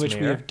Cosmere. In which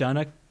we have done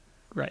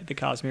the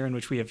Cosmere, in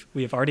which we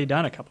have already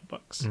done a couple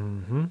books.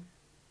 Mm-hmm.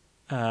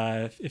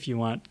 If you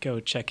want, go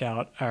check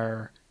out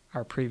our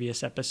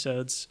previous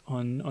episodes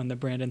on the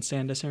Brandon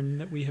Sanderson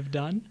that we have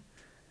done.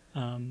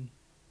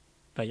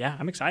 But yeah,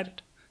 I'm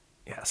excited.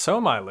 Yeah, so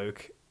am I,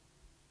 Luke.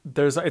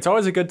 It's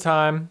always a good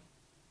time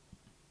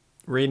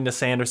reading a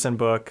Sanderson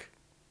book.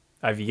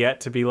 I've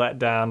yet to be let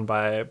down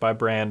by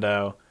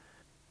Brando,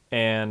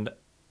 and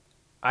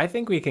I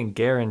think we can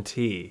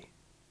guarantee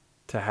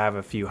to have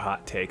a few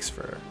hot takes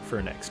for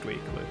next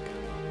week, Luke.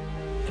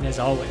 And as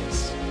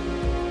always,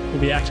 we'll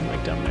be acting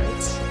like dumb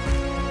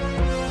nerds.